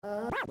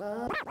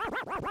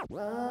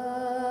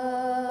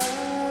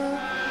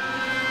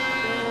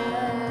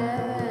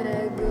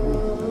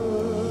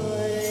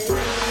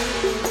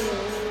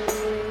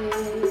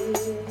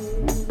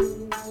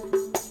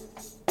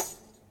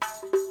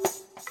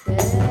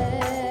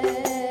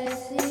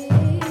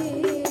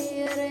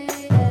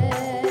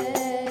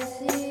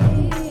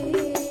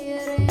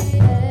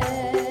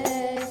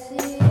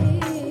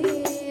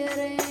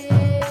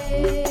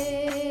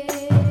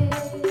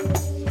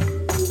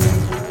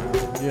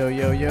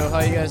Yo,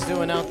 how you guys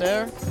doing out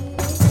there?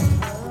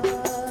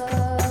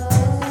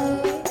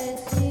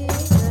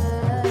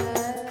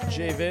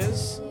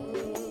 J-Viz,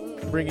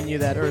 bringing you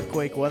that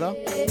earthquake weather.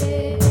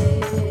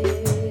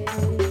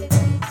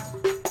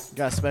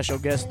 Got special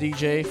guest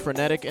DJ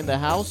Frenetic in the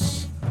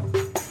house,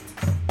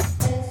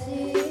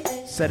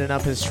 setting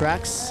up his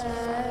tracks.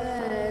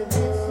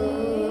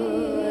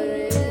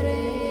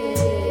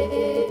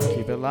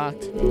 Keep it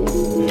locked.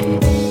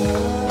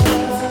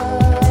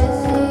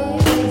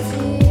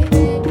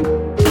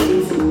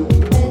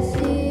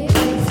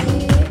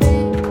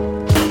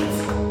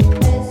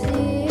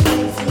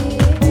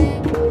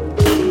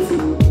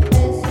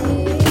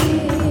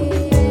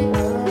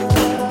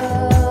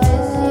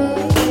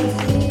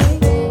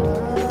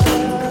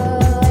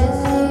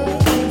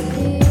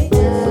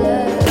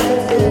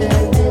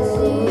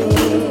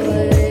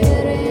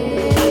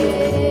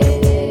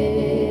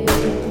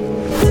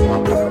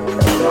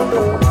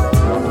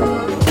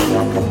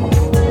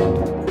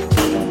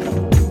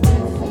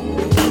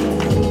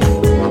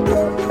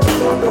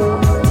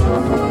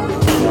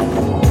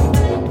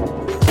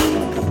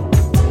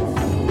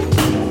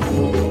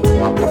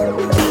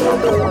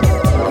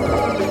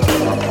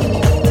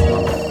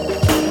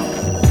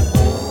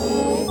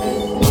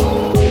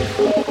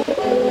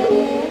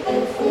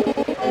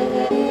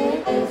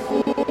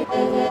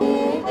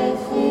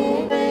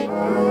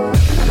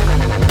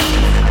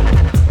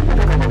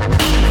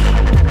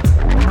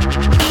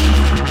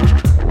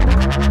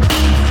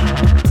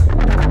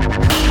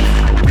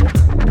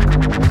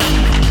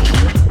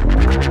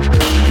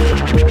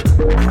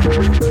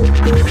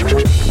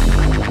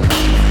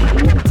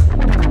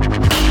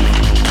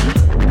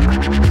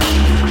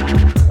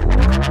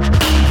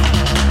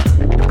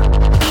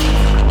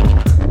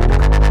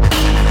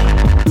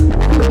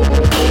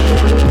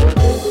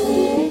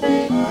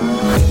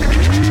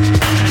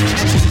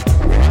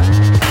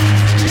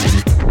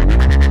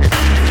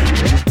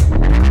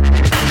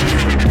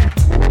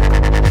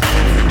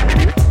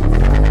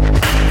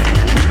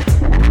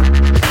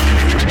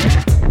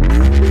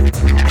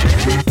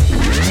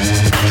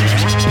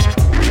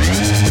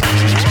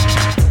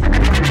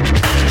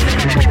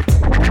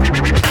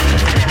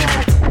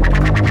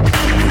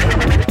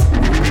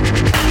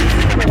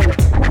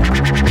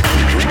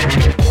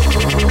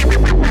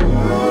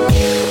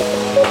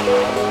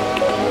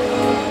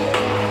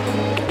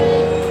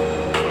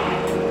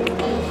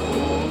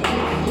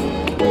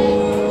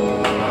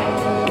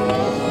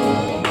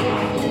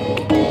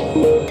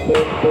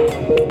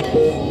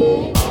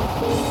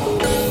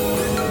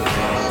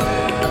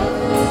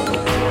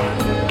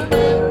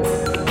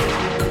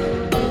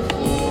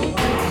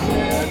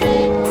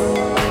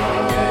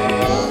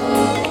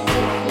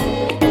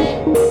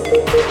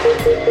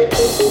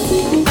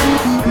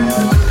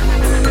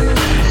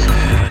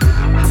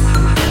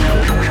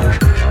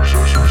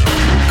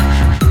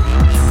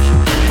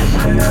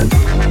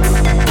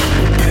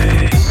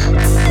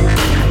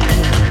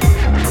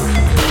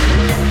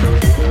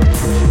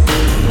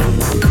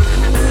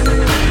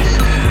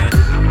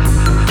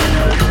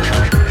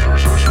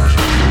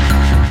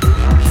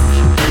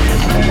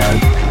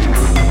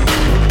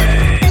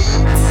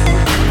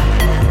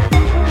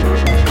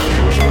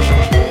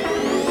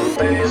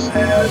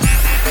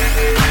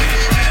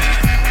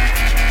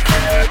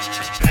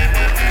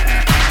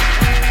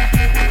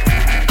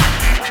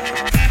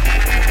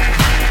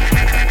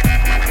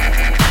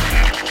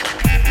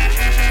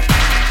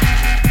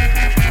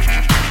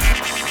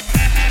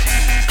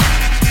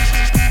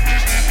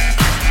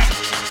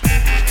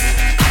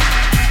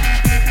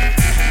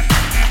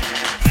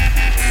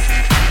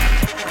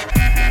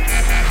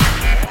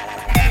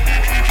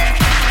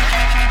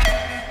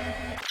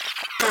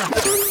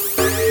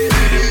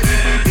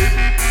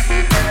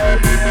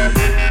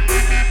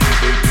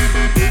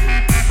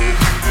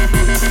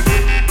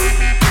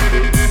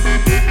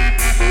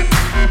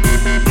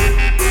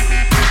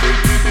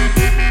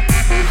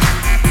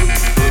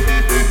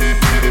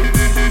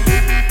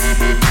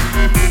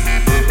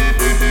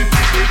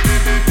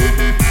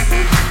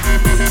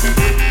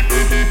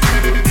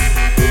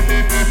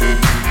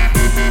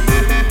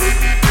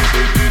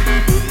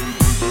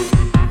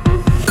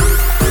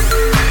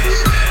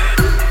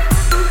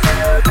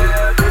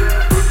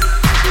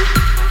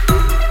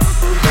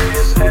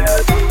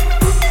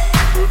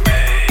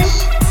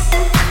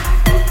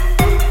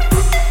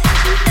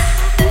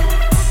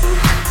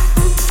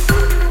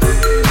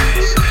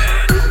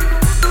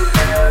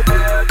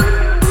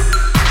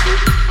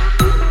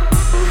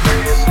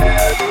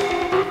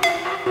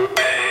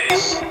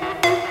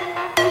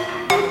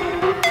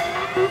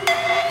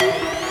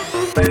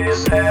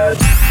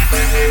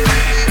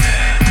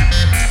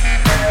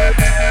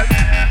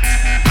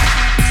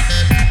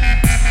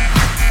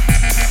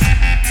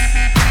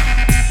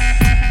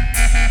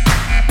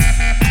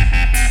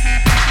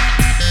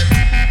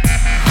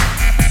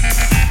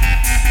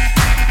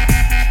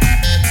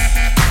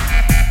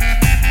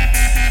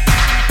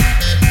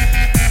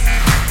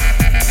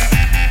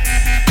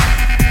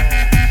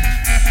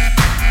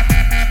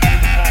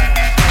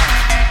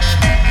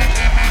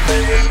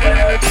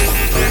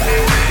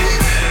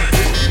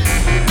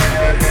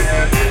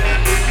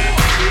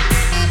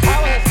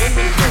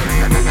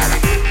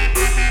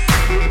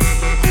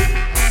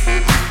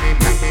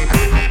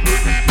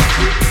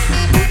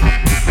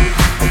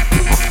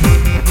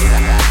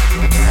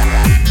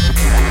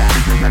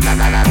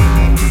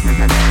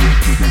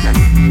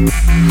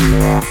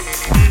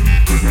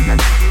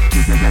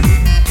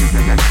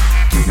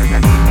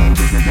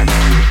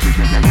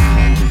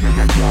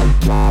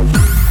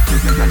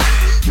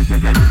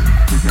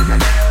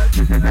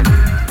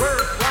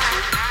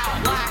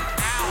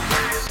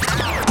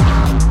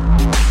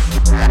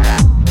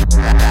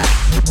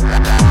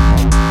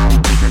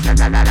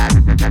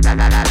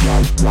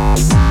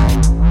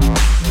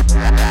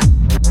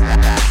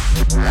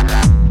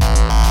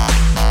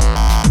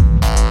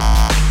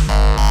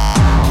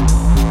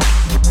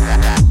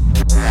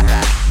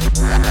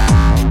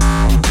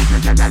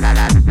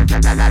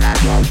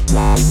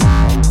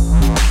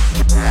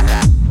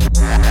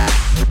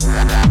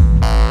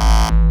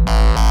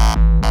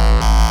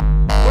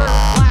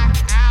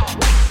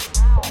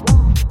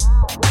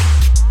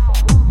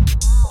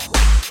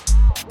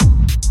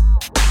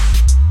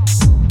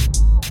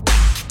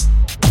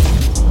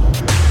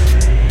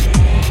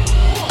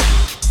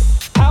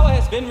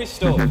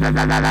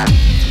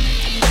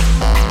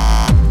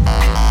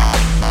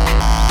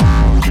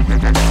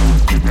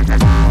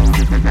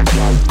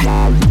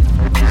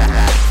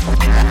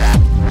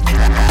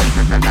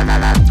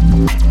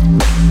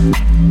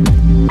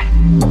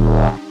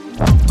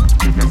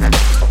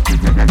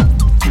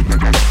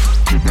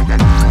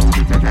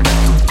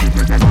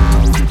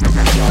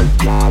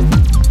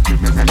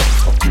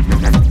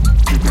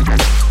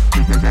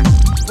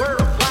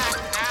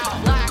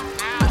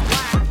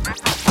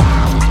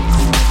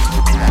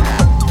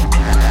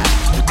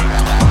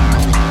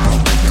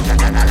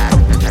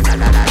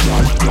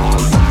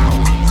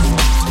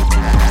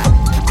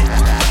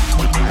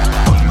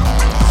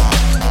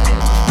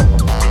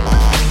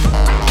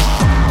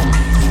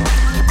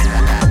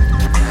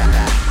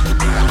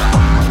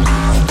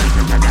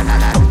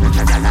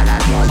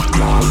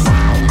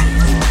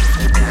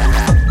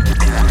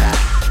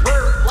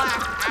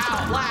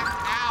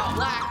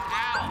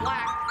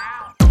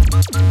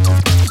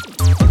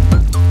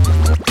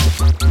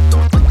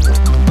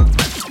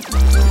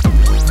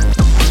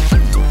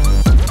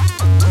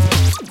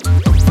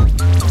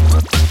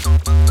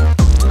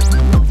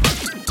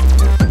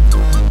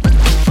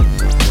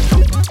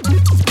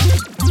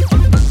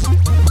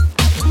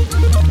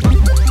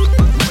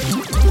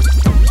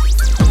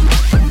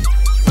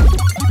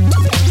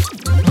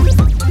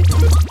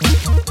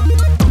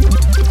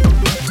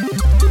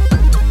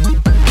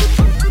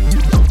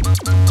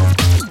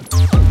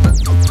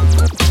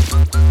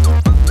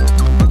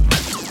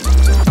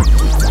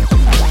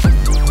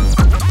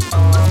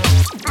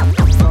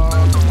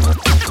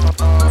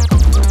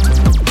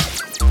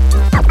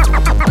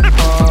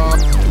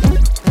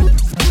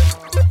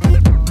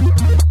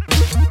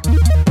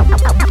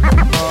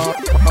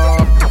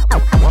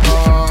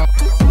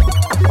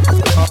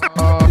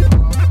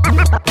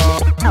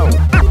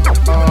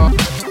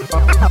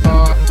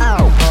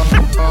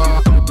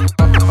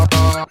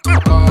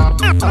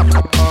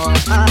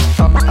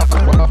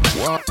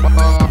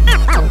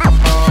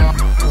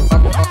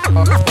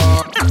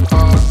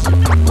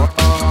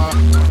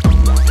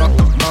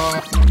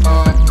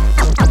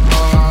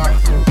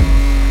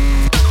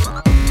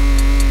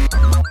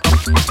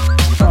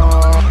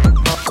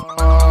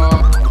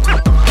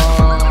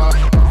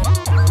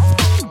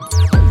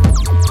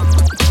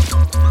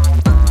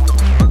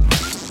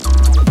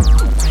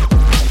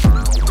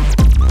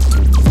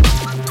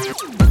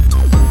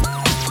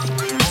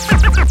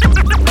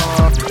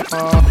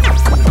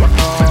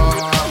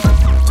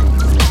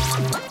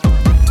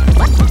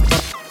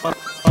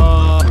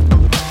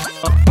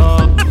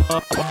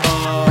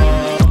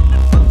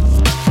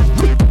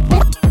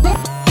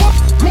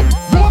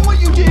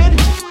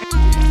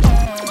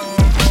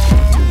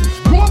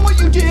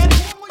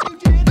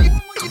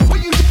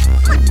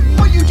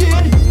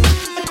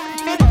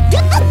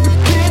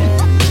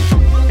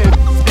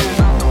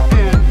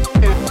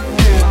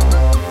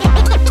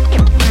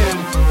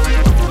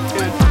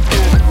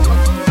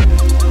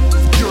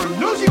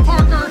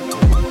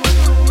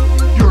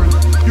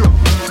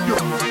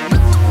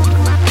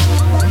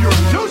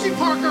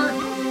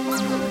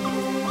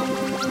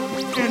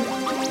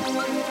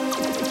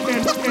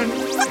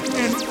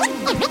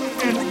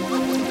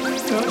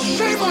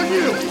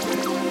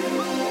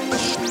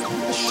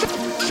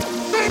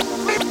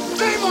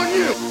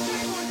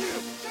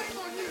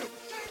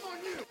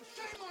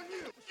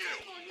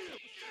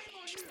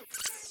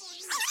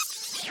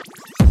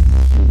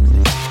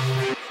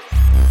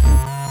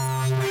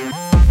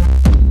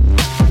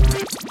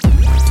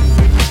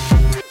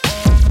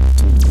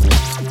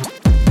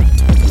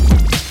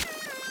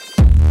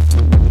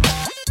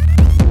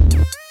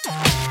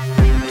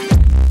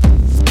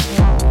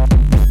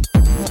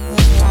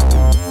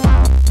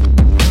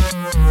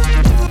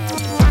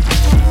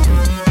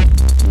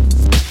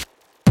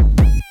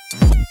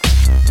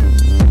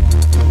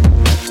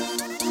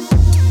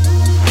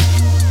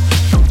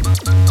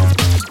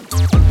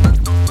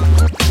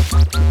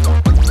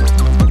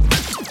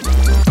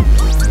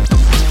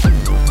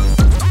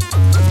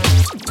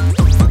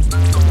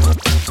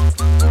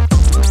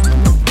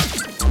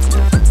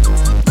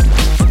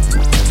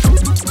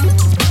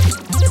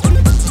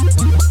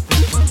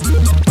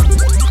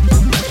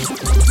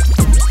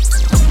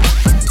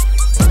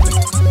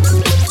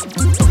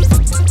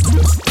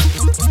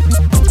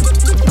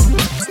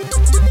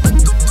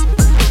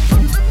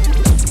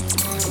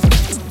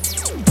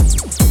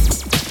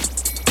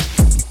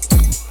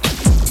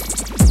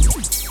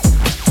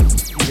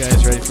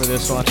 guys ready for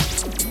this one?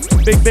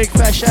 Big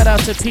fat shout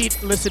out to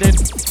Pete, listening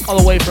all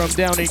the way from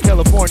Downey,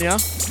 California.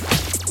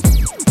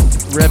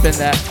 Repping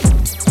that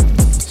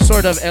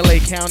sort of LA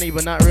County,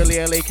 but not really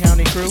LA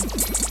County crew.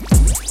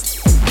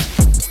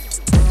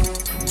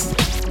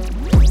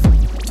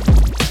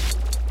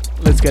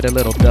 Let's get a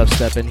little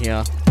dubstep in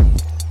here.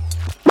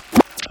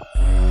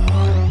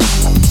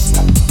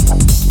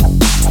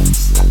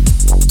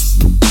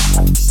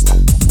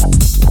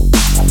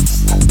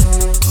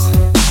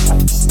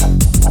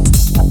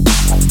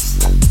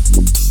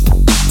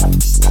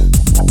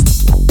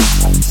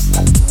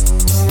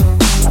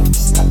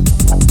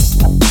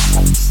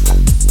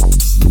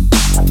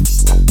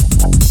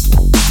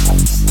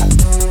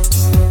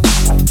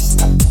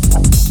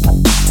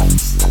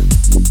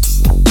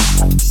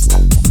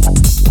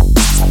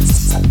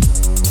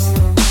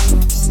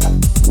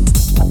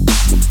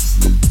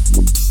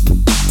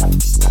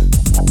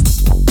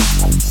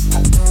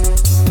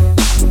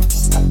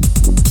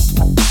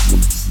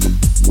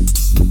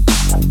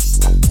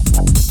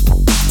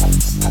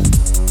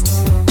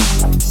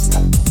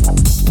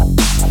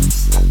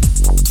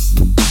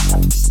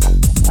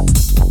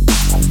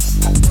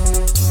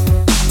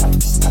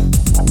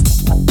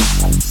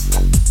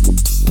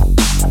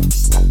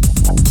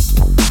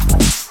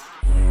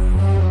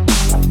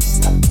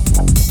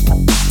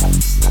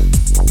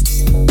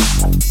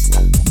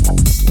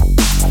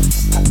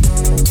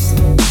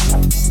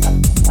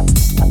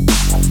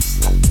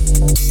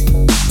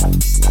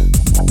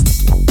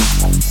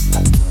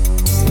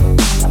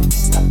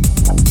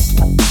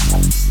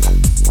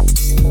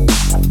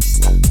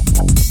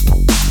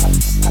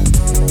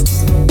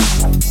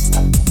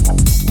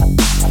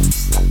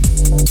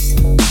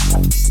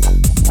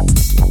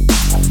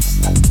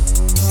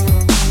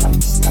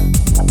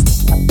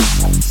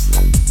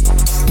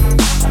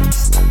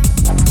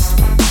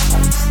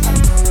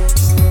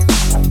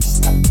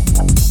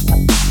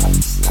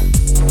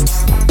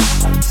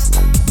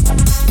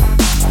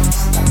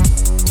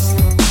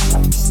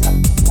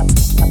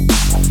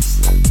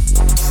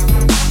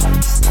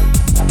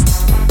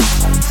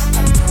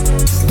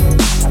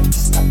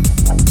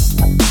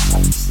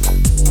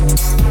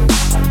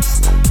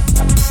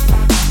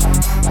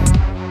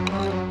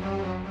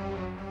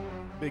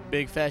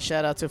 Big fat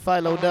shout out to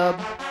Philo Dub.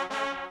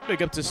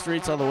 Big up to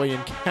Streets all the way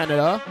in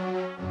Canada.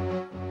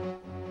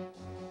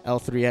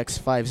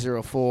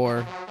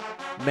 L3X504.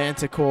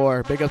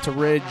 Manticore. Big up to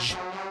Ridge.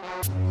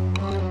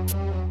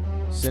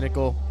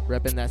 Cynical.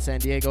 Repping that San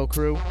Diego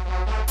crew.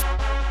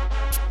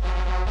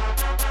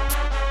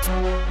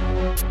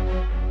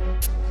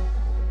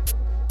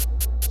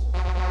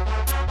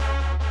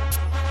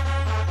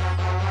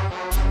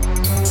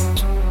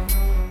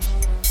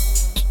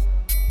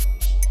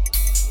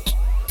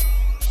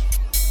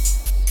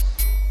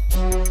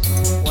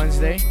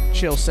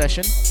 Chill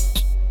session.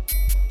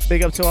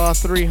 Big up to all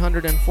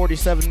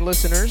 347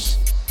 listeners.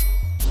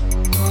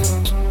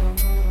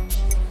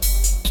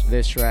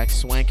 This track,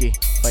 Swanky,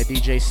 by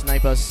DJ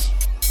Snipers.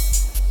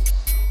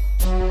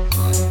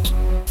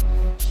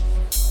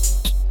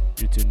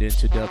 You tuned in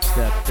to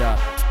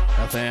dubstep.fm.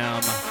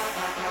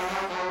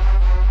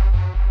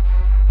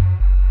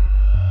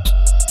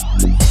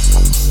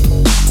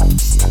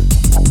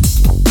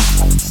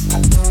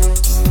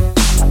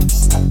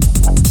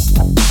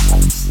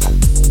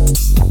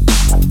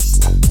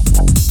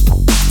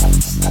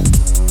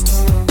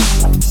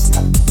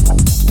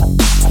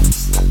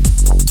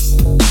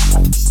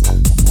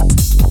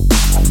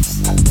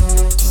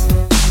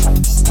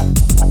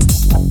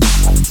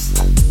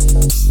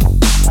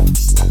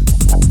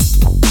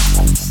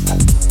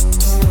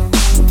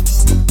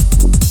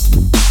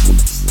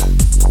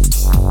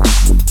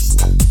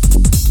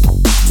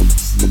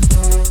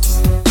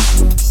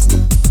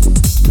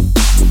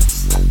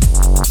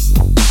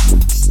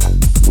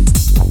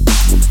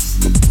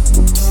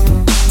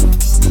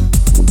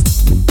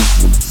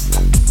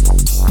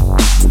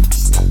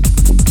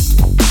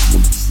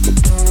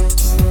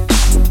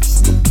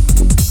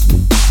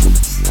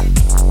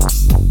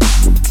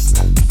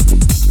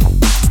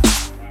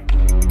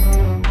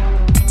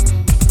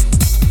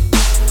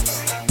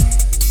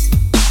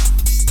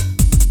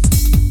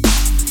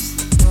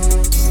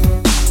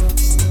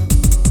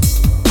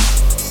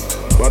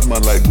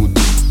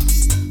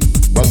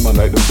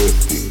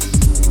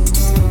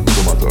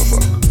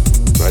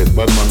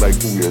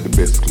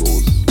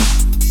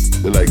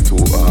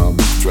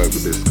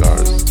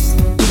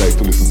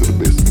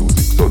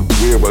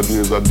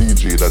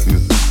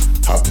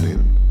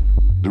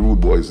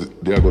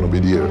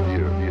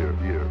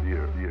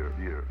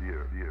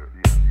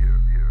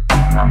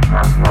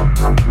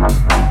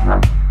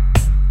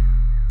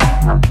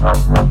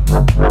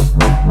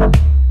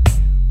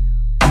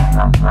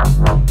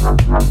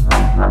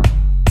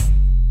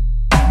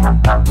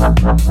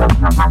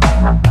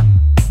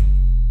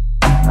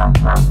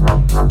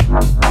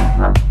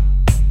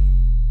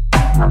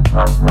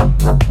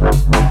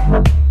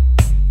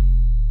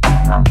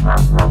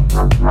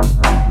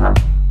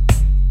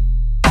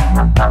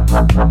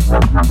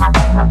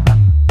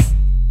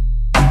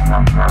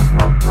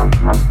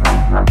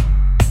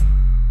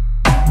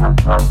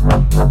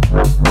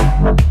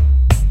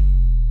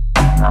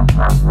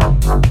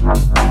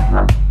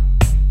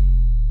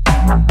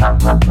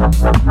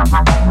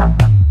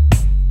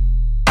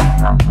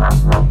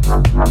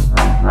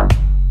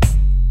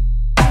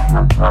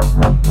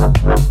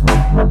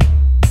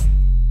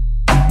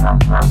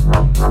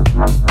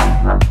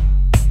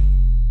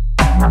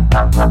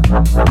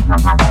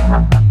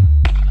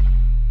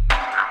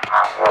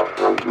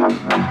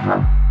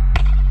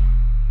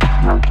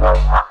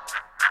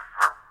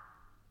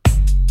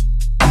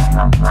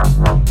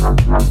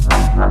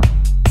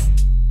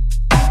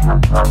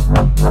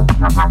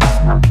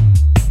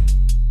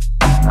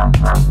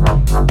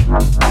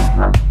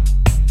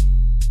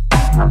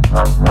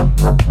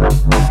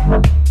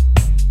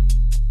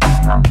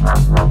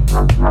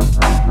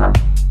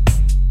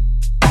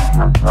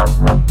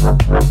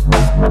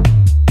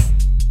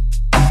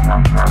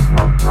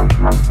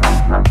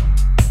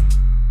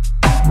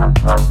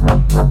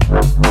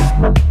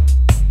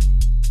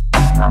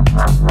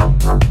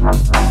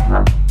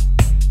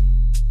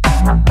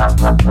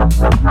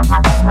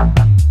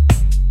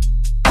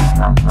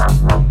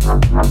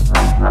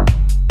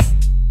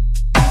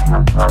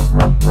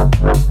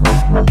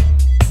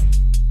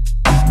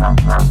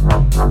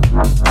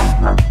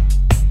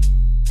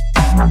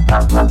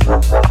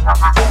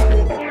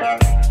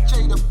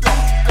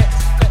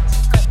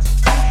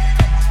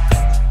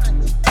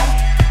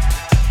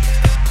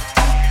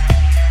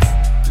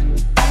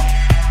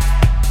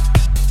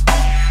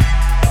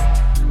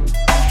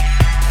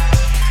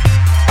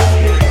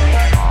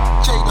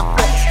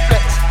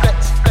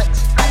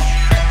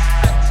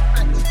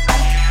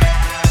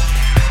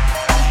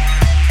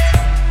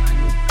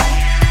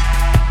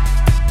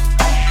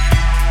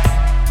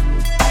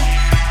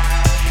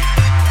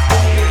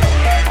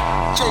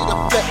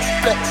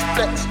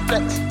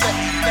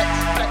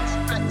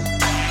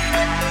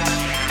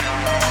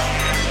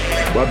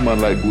 Bad man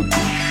like good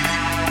things.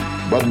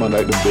 Bad man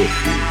like the best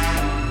things.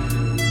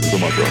 So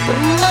much of that.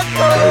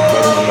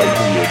 Bad man like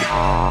the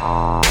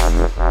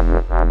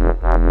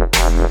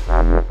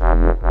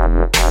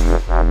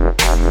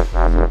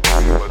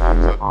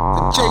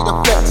Jada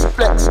flex,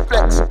 flex,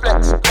 flex,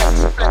 flex, flex,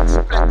 flex,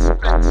 flex,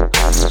 flex,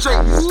 flex,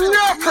 straight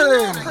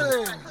knuckling.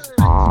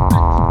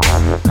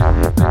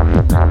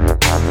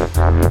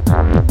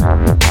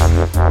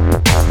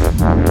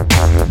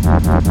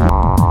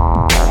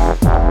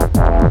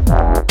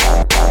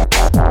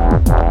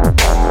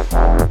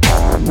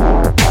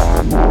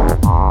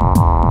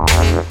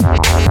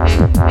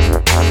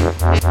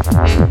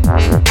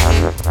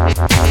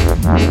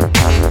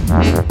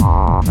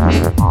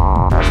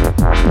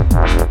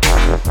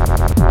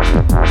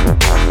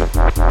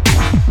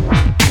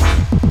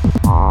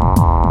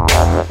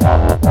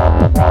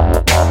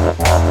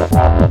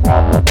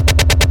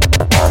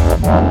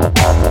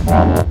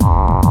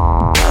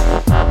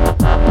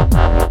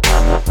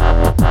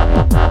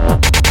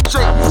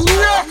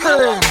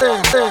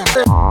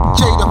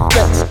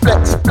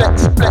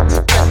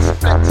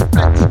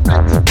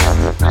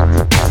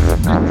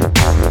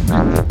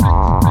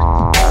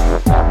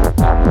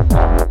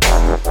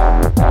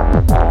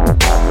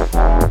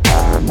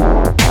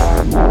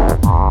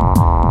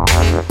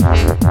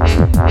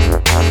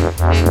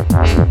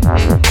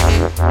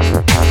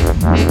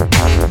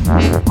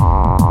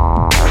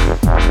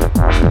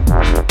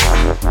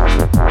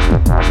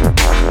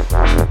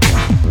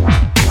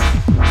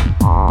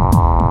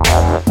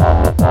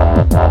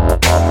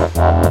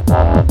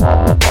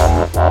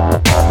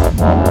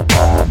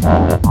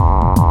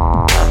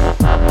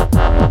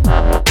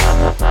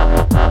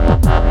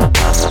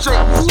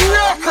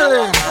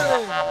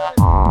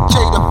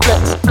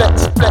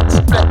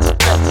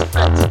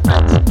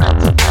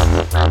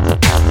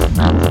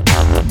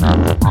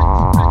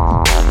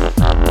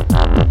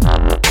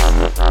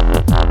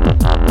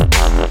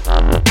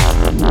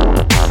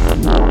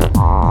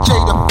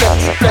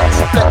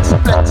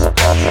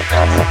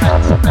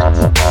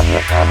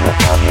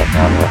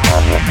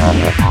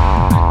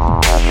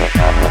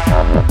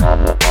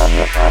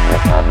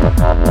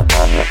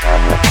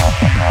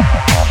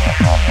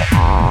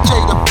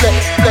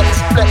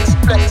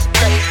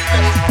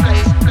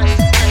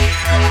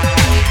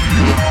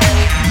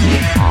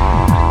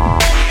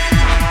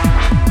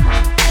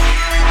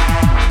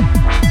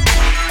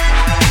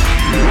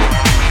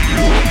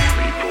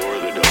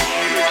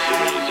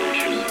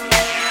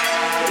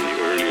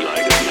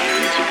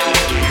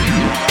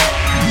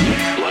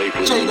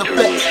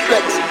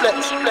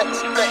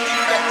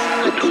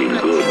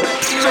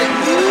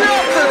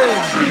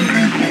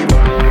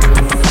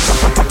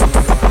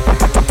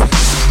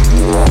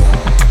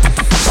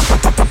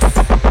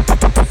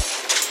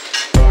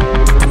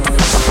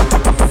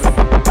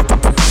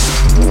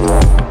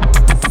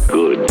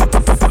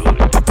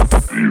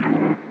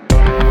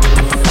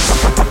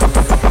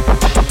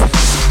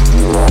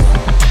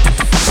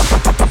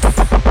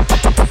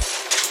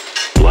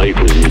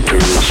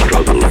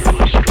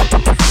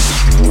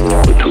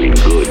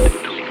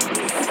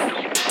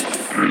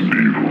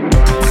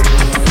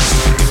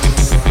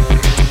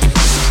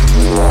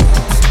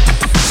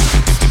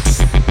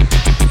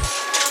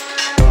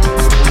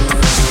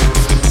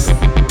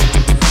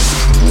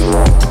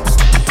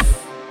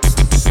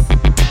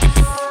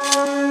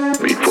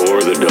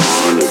 Before the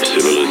dawn of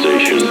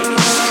civilization,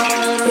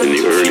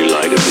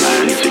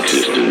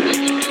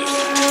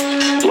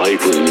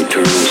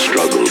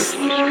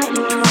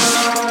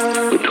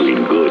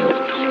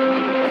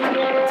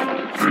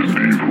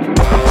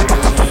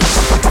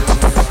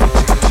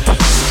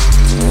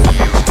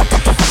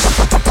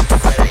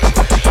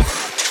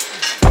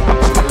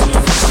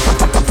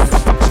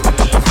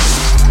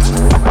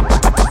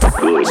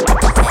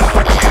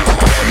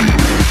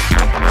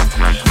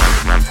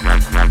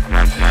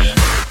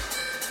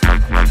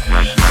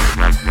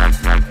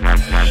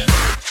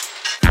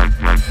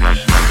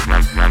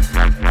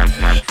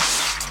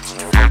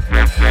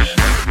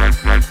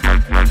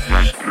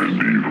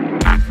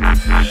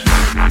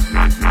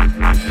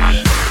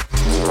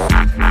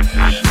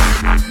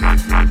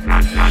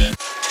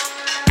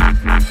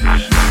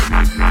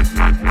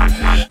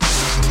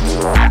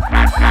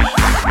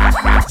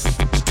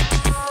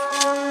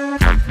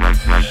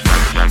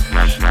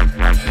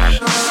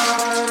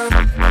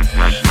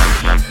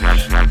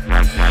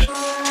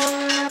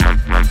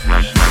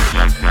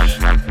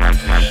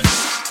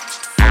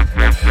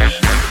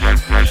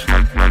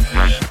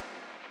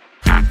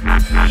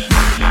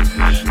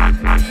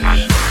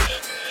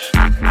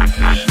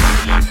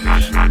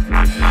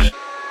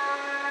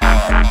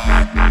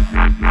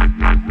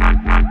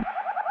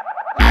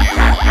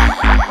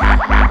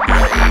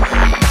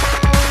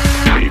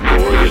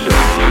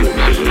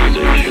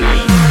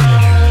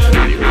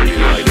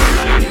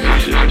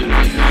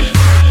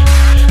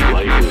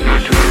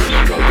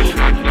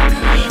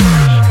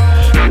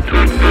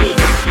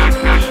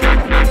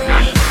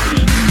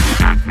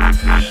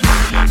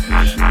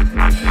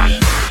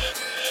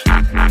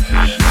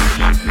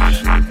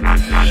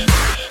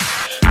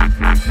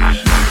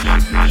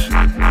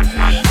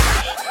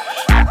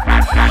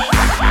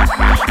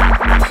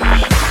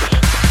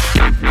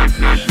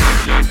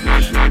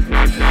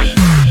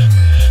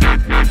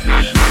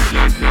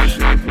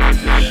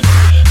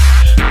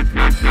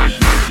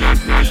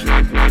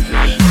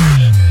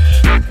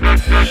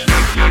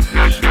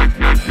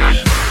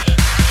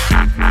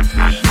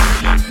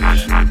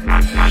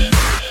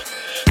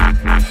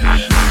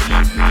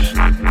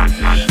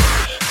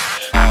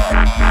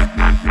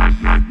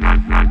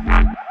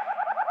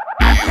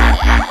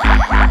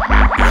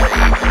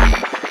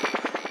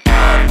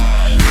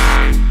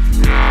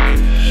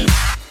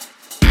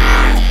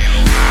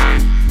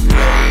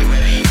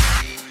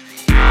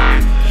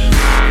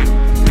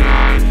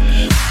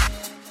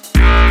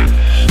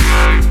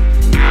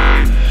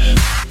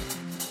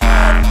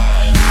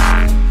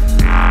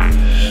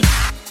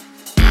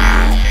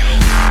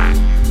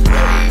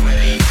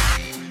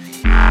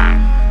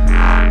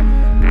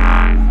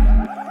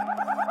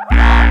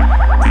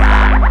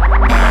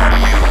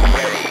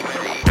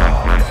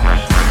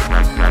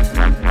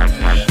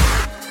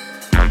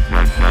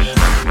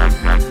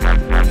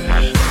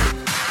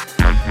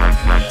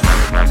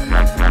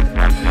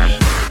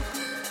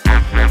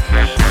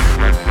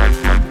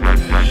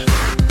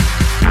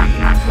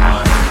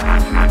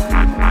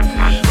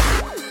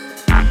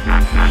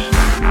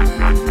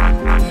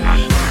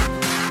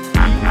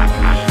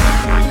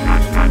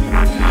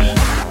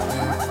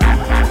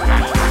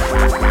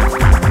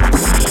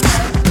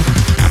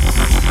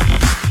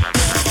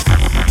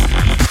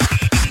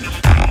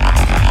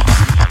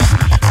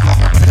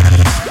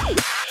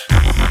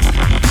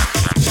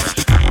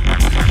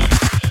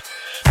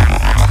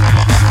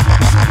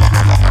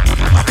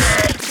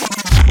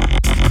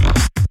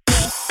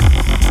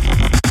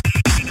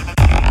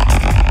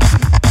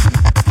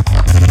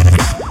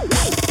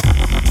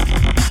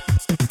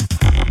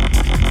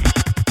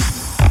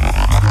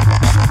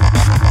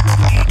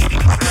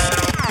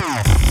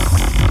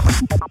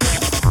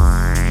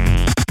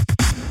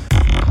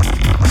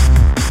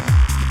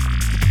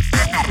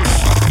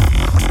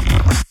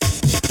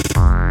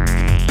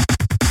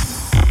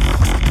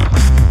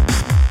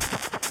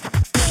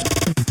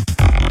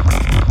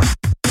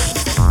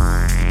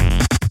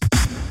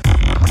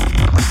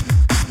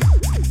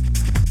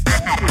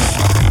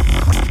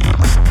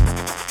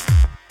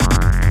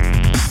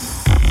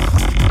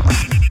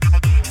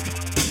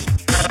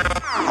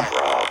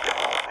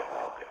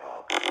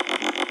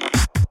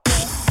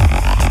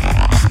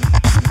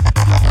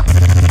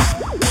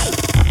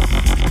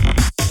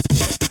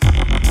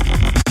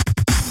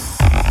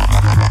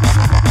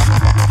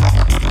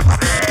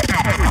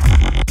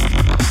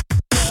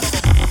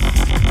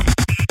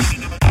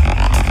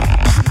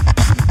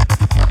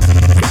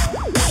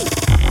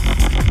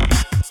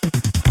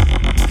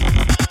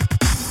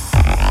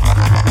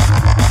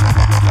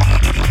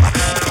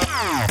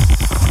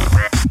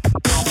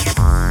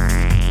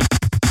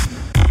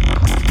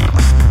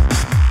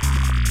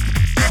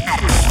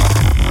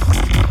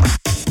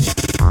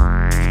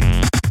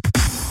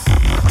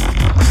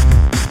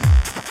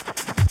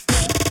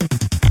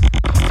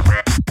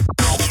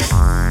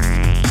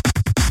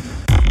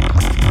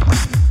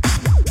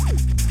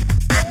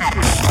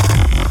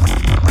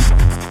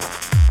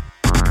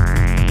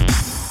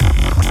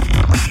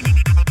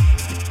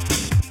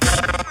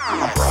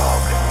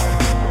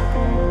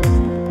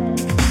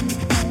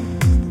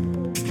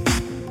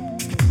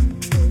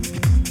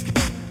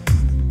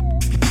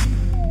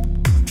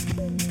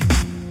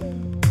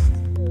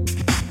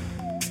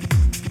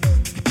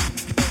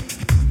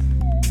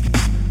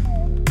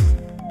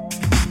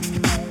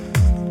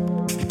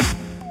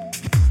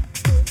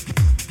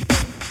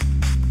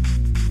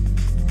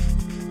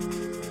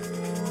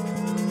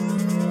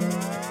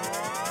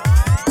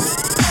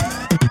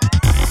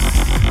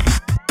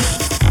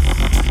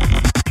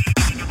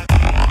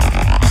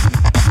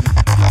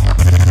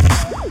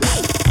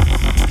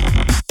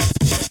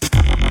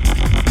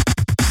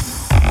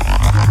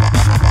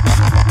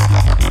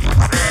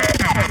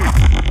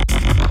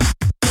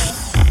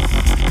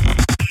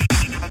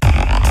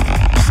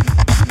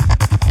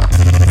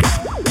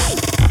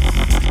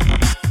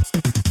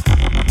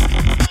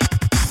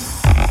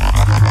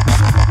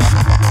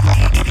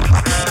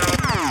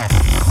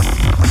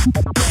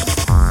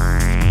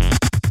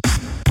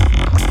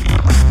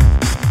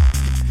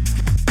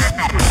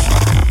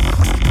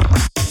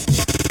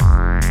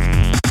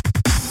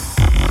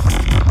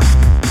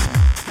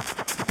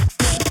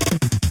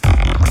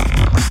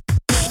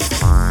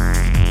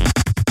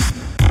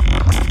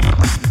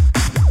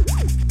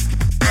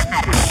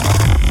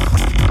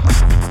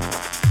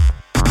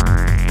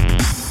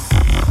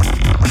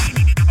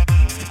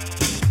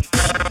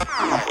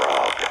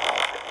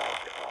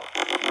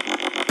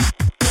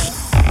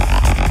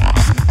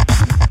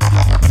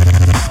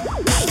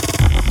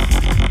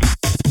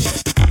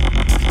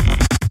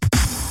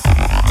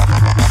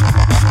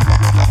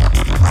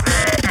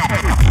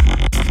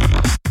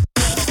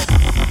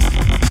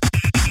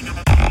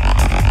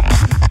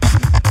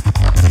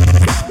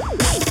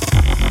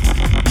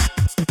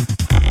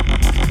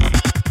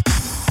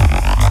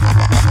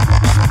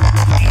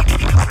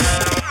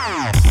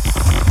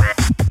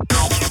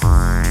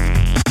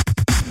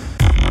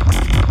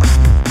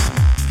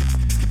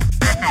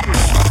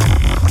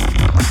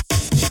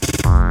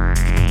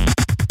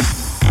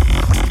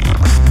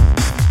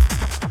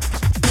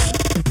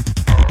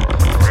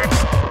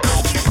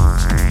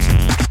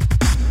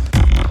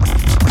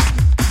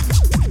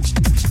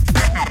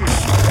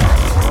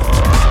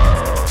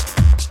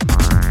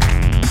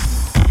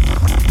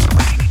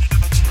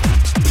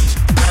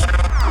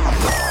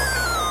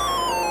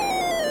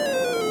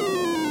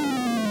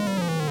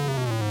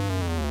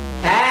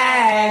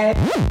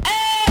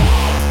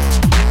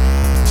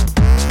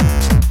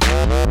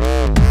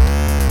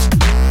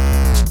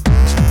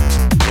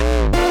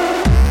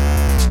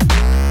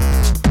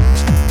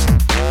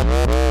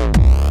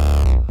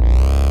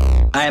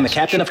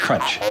 captain of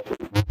Crunch.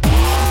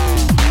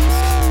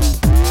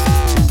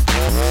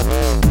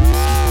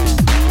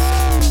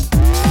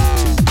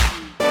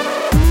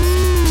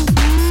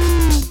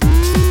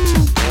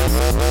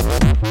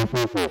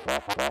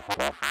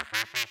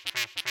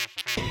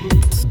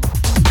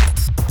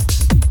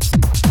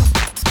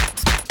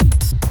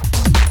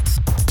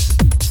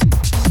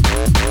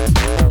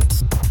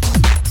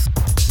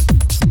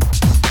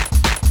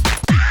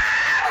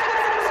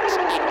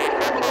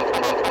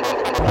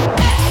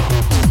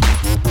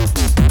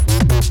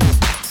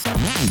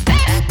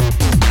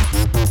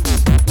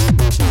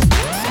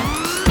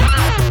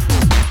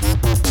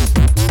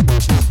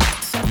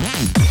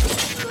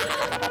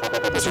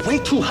 It's way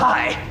too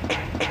high.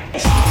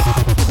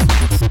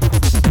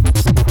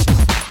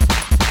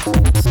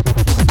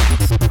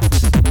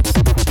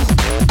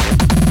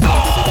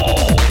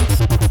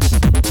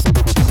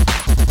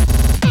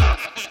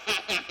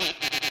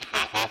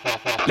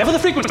 Level the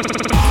frequency.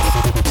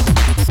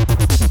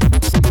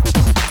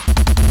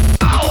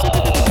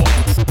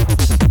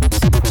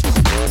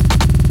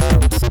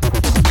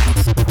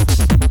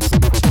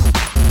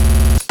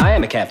 I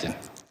am a captain.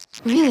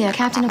 Really, a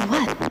captain of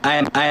what? I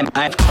am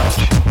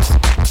Crunch.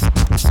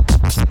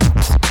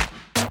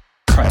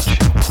 Crunch.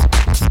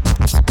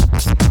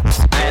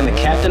 I am the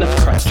captain of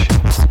Crunch.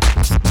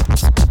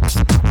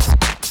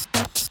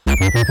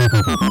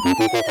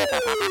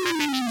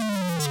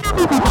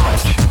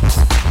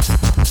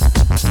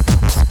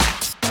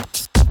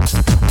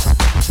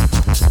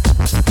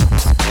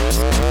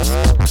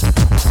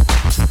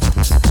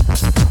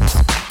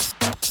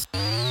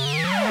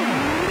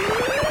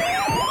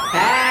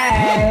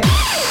 Hey!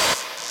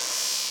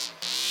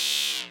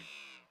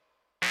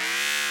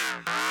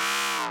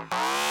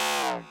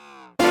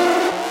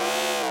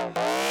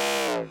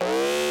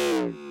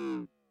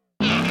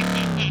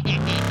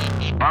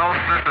 All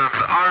systems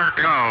are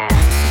go.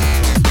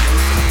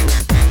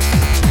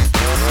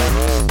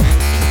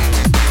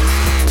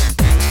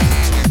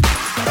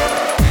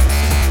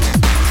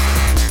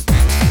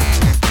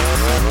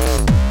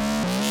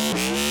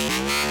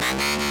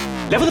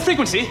 Level the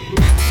frequency.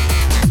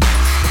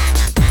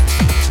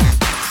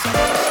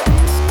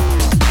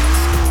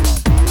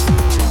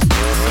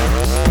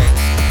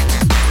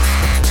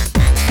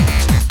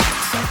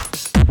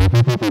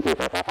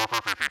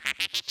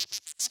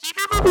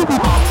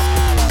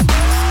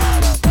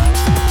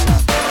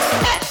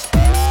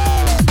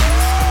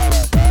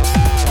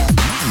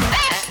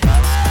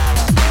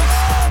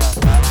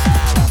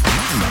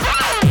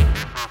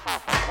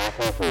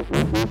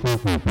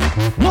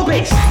 No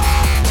bass.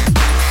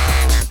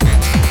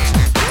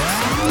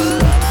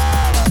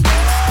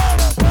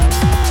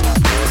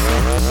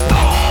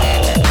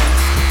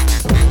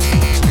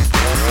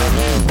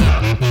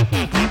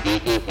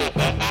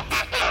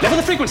 Level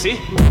the frequency.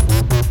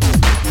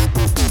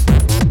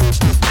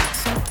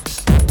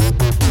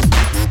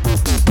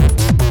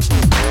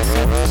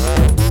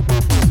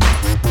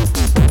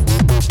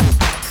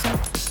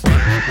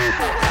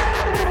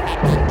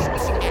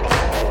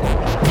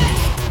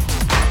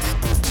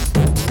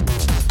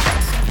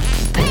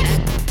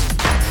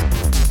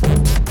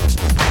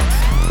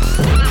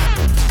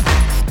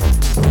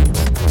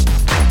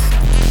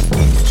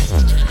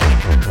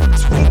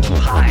 It's way too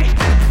high.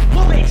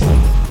 No bass.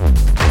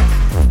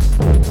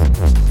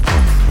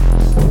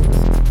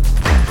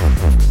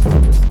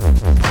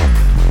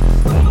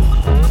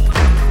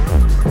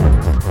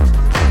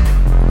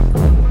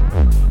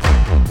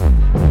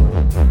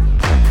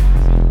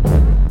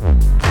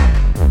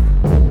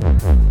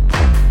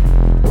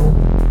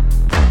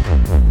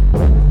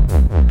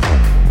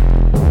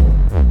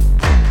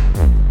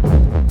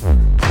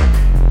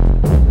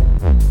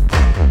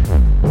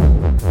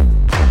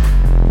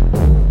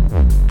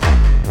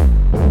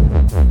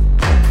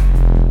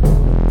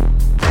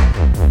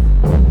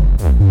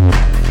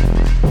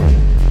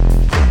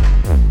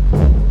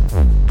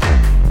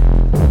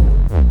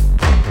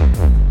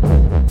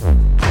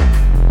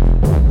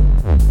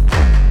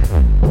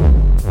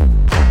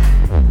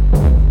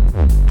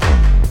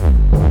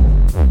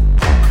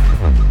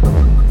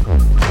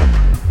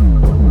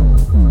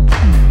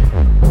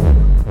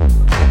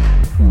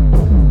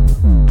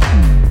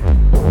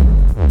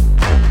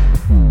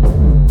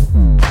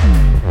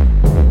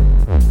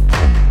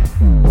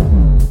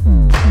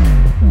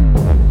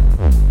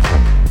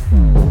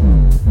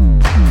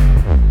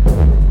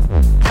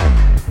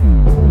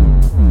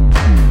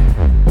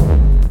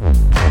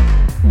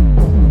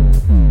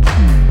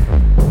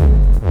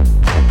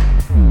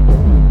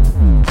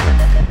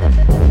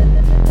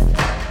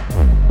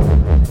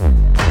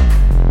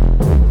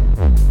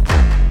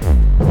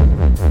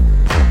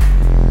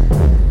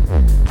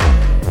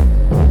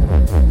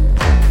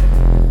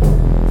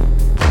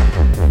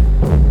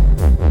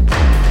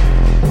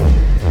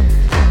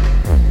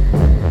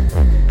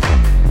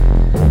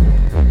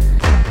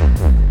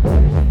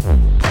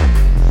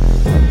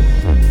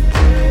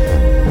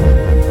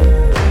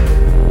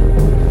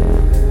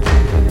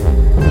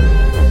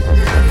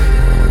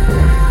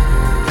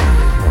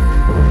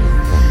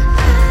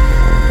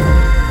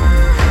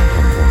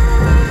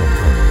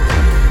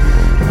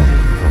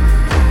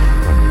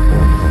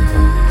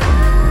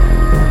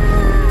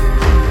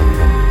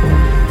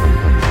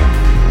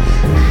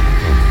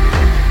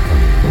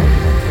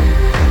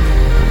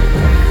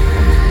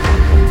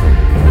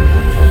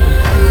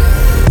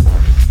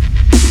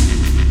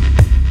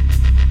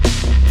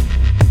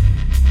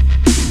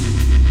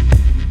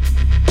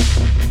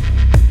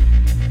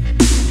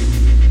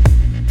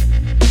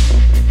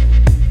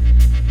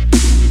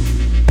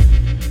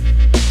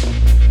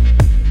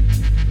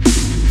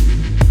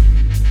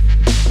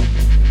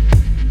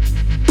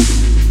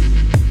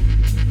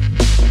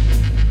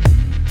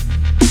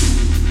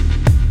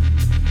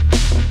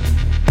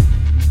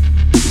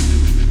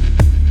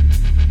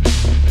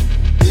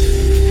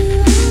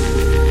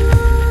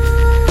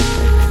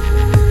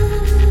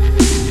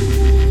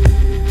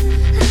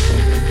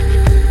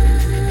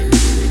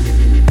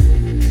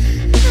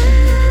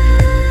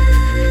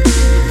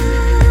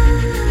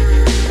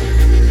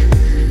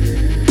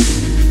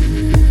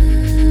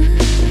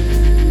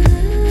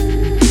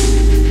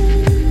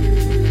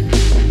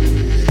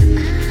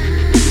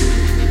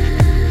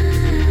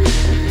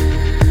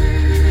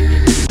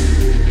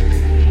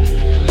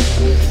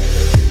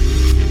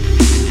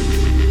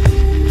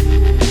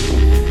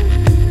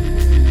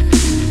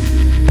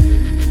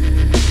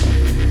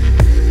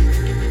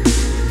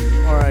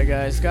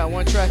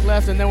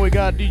 we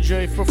got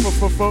DJ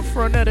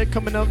Frenetic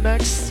coming up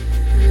next.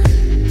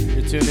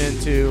 You're tuned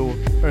into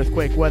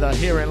Earthquake Weather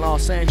here in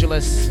Los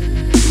Angeles.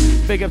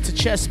 Big up to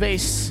Chess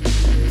Base,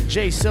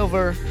 Jay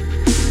Silver.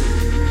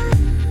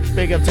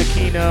 Big up to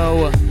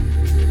Kino.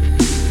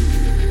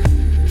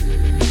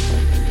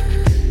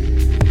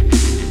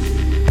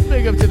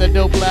 Big up to the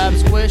Dope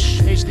Labs,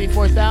 Wish, HD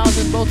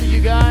 4000, both of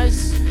you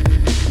guys.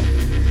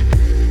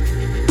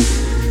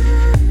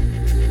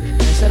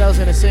 I said I was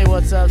gonna say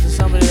what's up to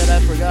somebody that I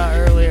forgot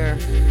earlier.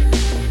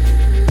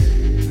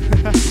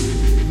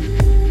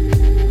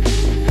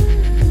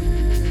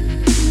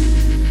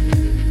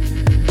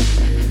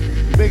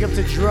 Big up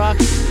to Druck.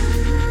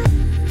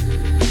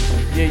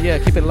 Yeah,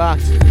 keep it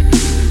locked.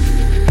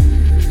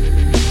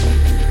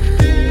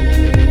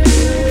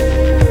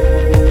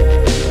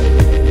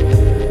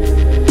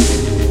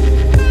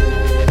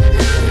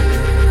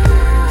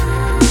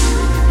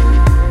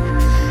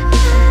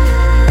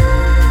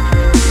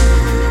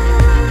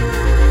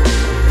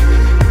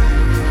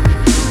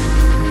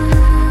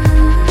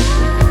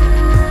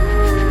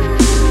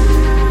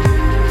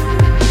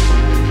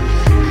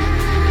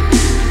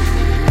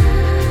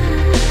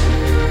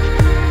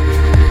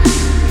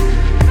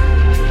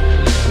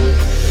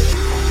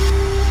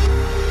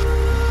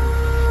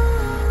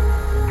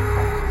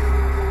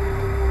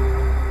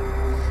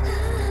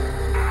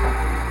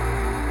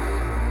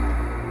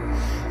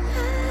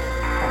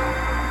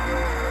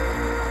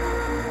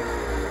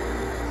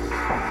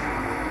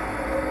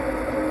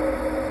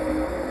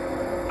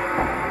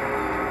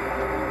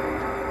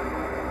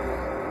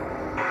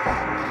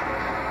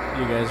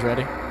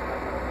 Ready?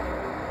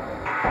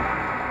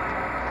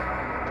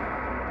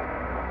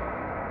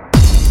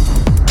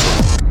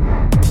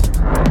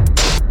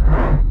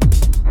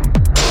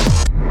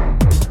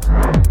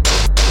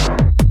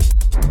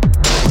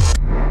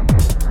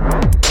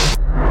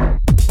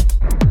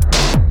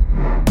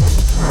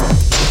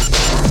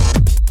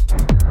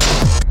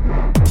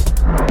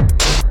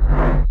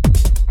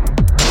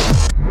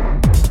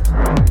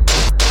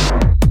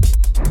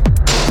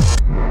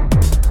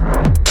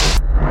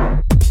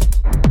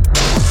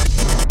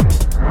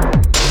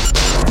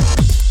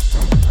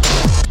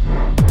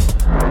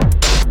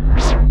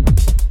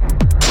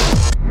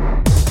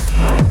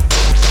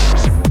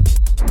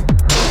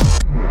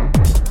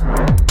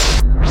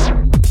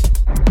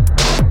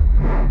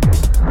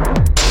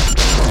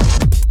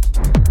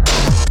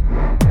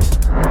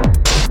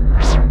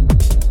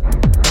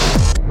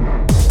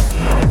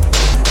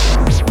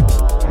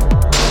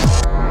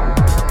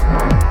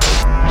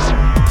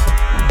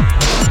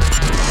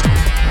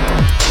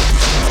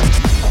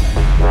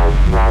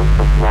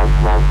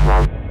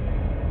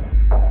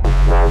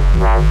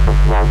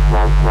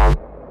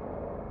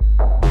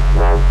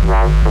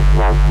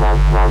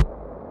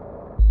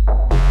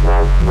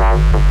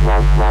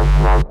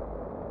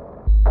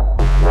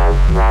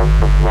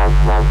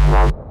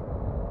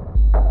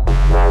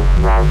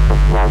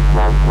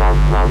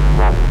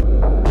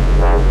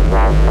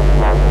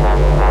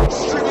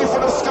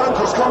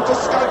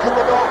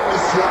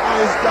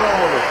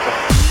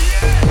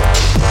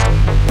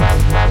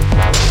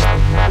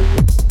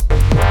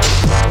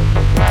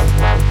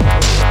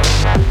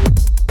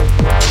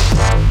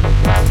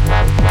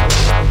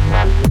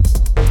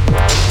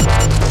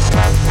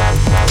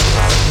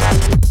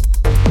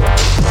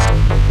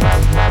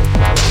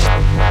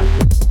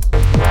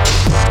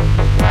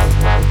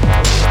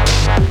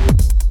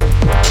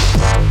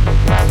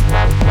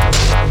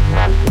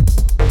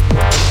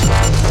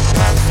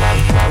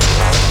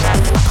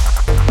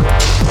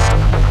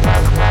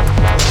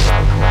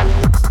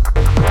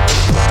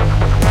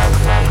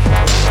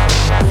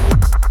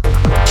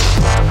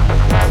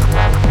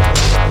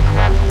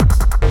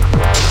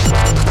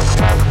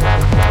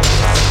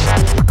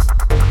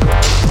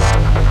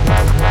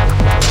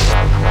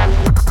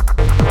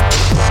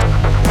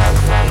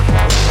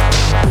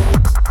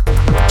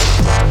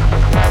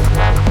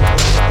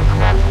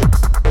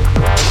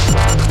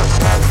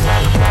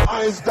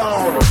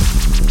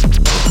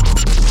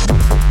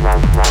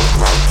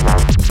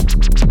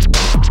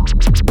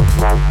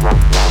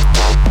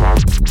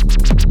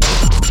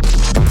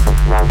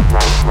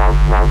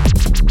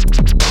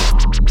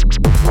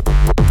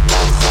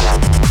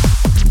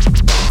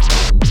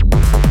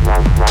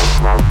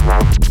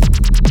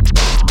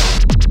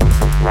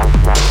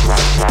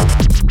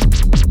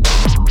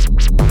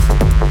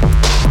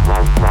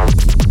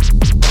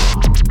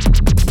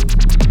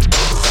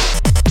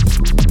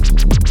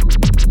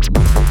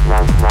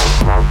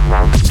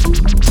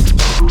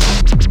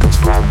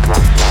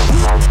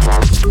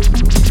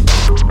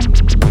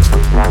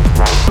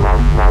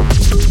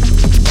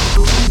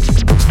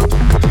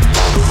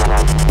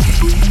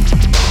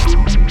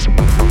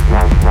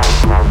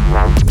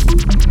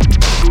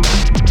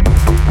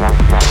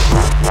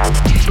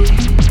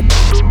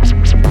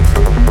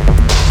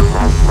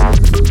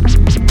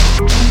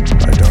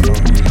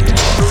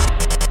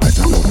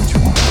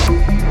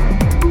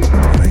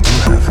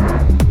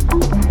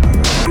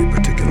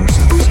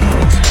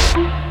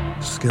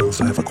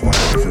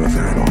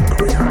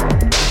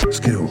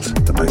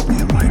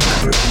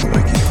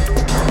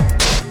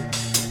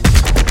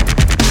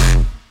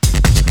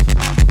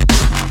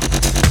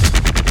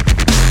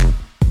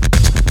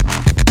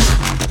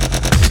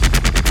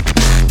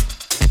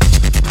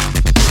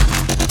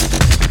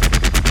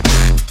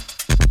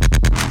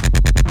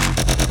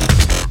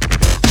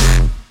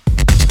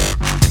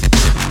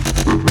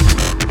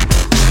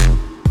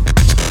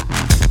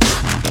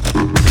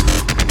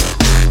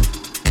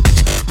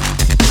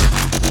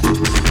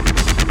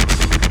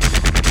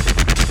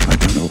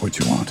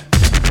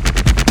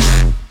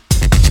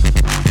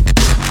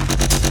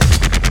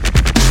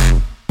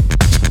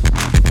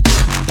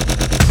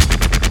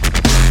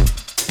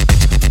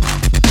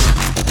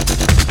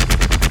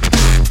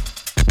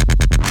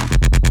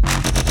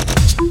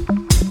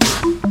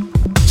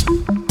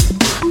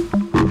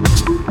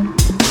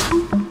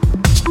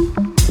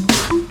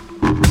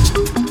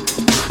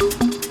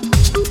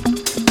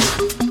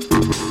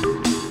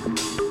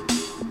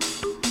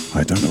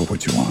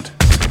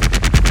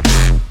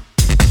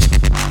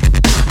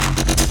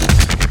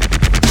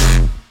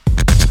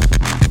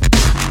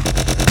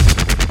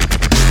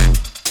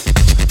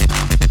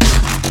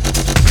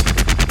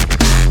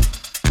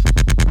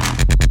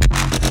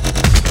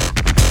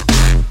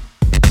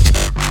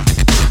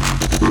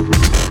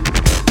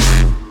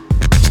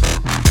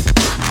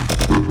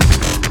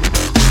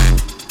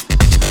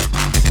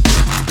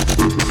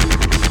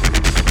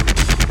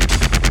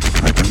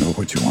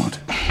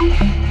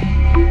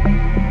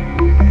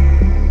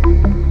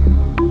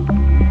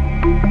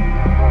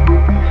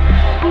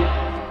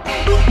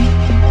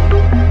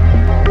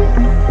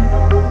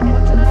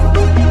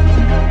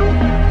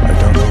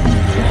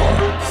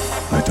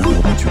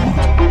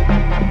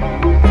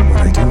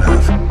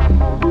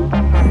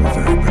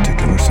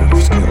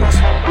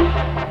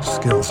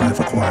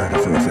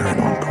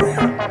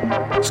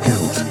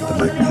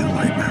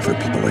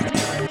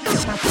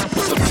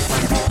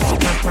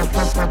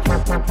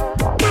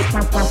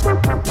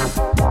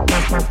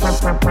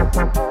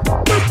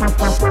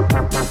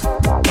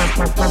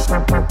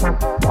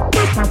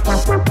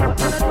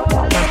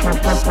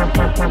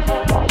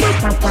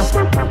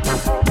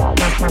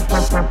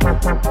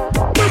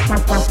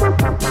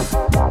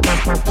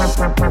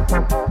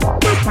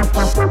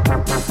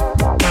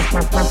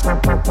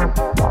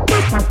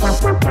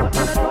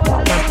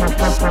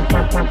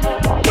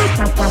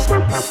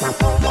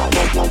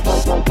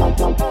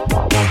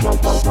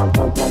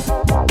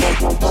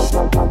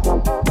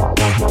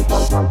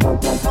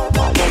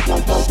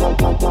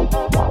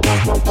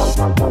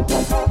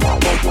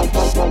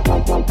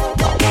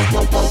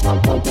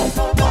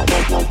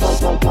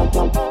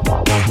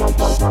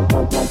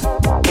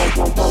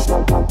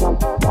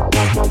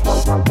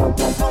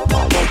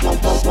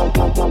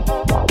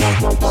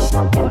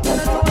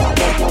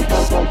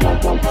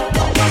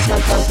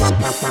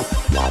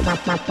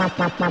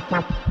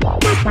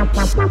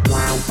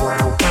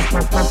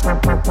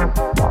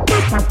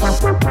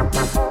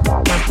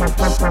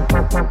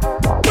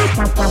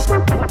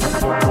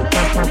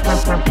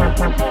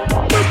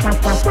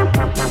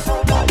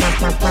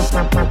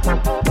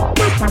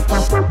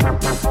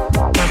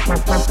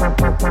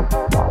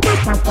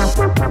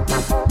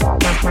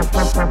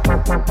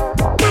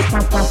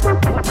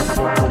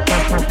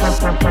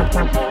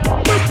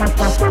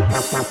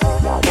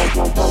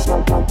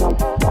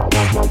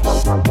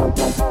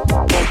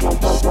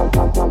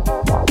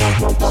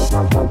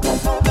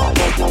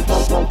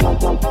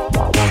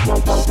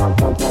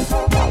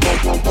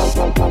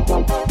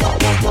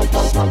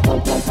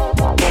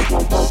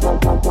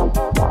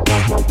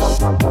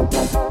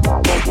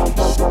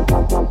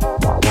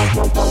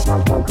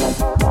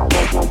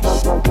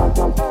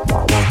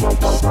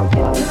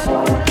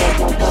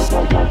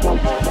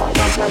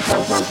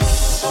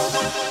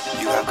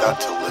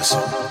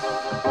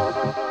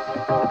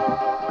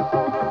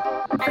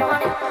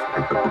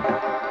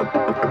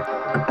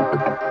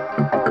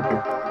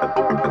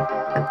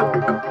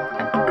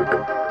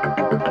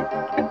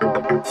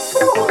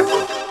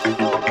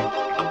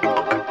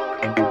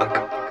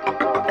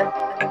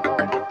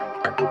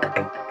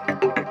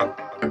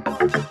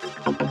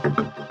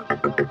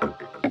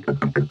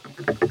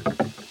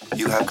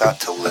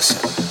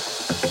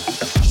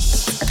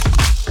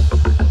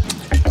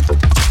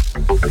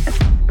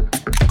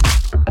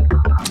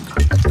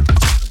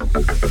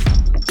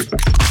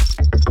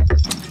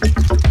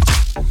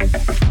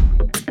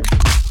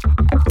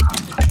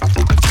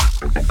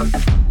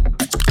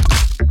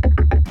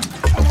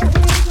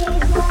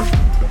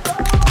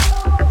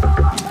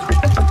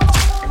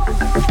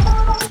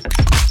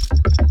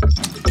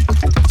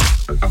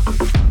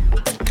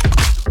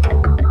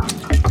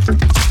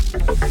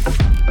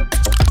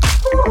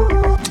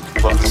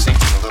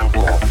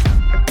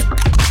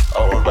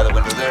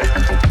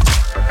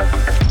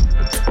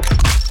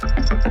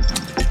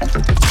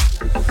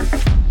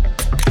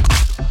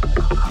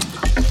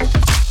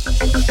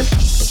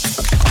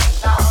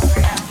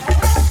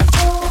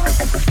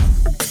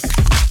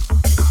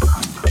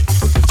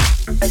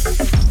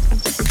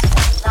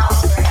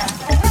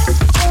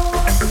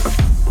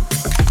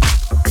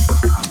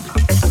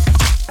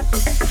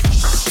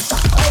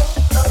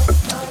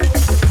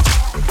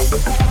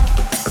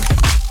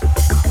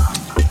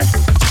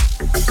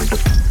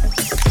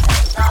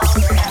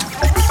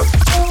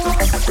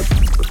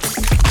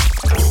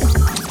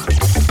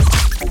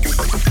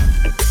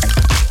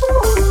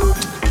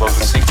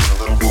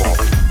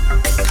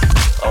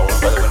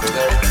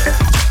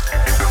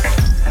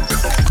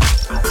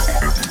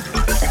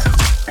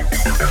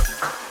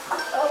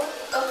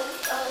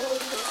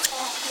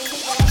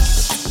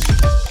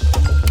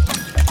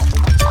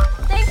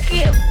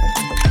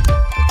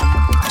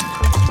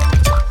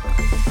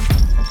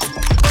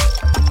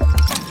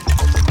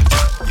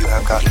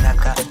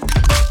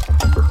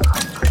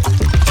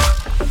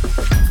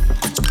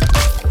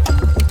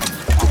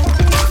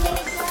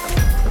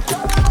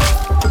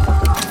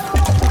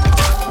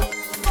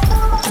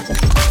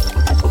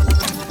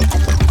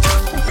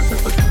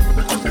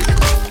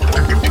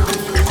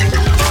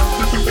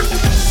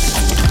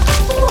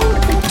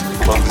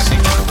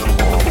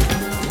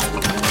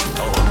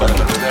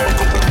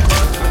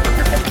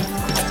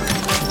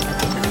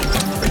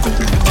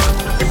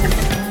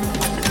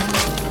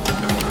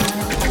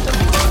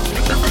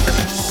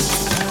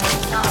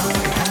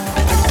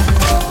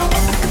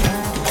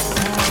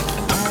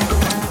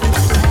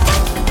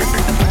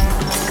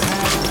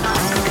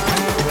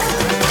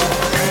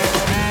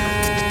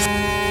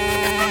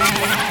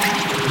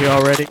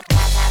 Already.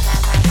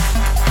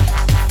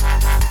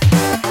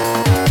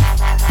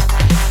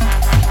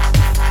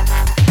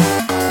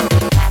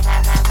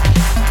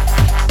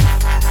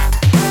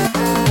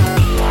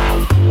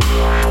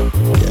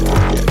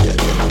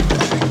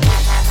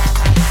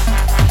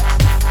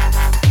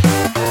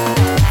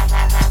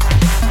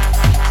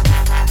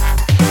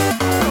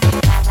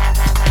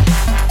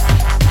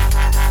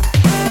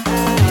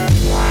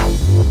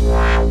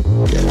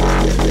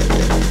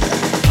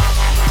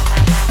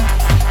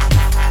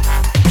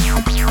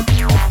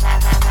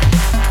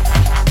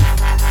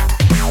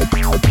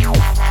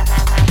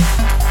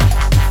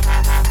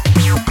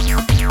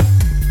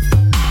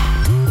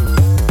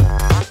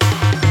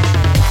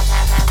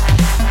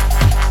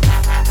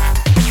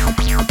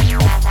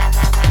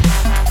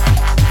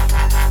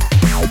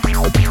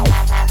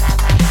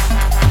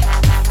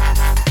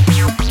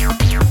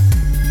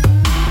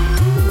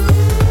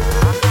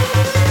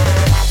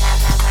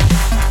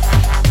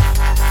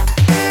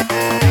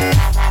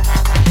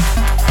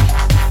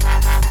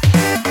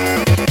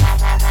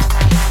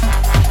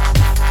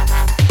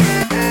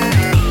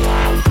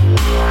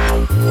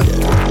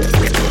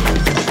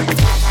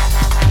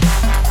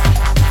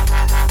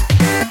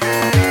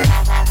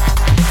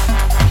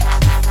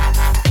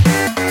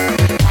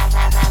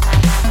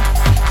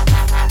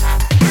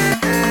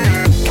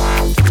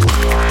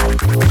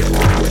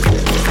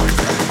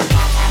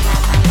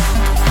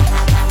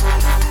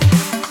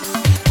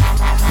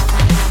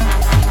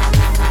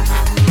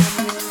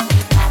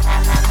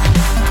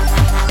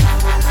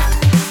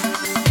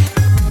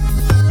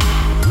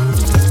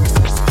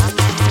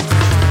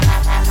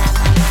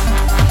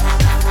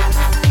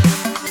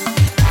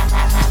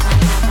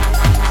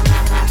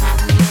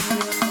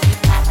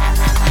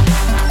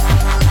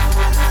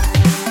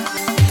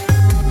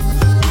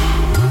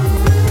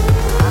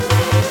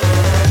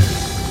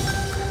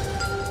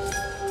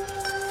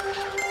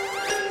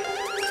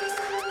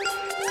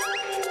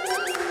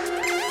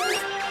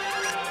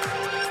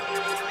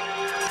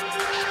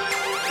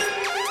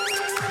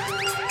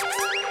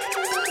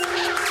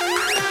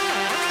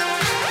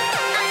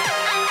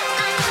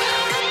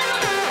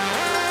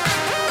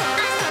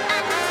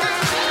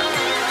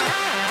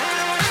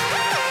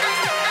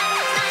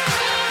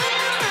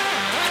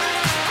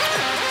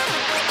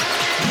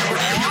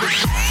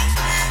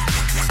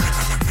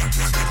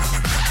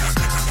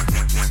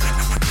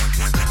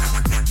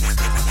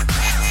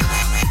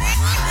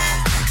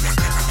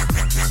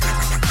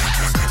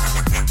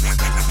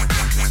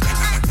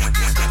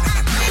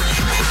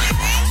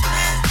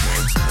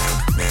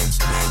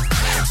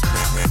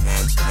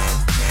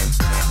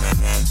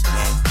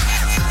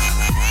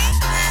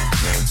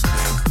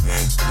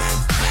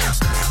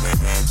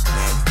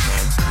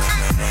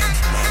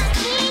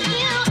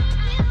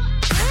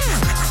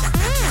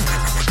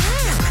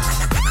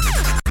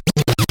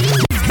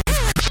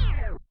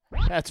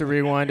 Had to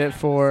rewind it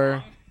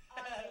for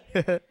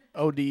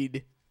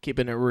OD'd,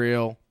 keeping it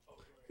real.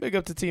 Big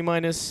up to T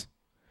minus.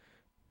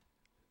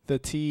 The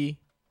T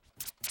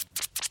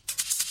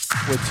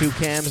with 2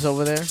 cams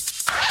over there.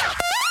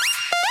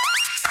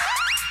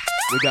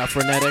 We got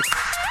Frenetic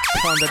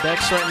on the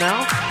decks right now.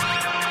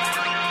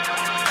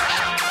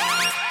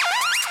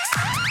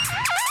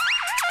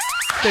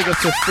 Big up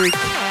to Freak.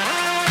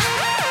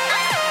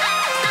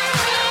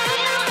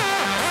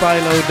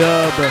 Philo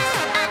Dub.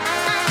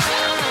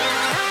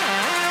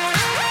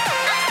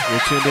 You're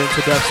tuned in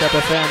to Dubstep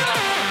FM.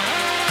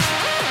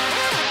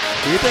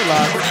 Keep it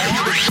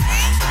locked.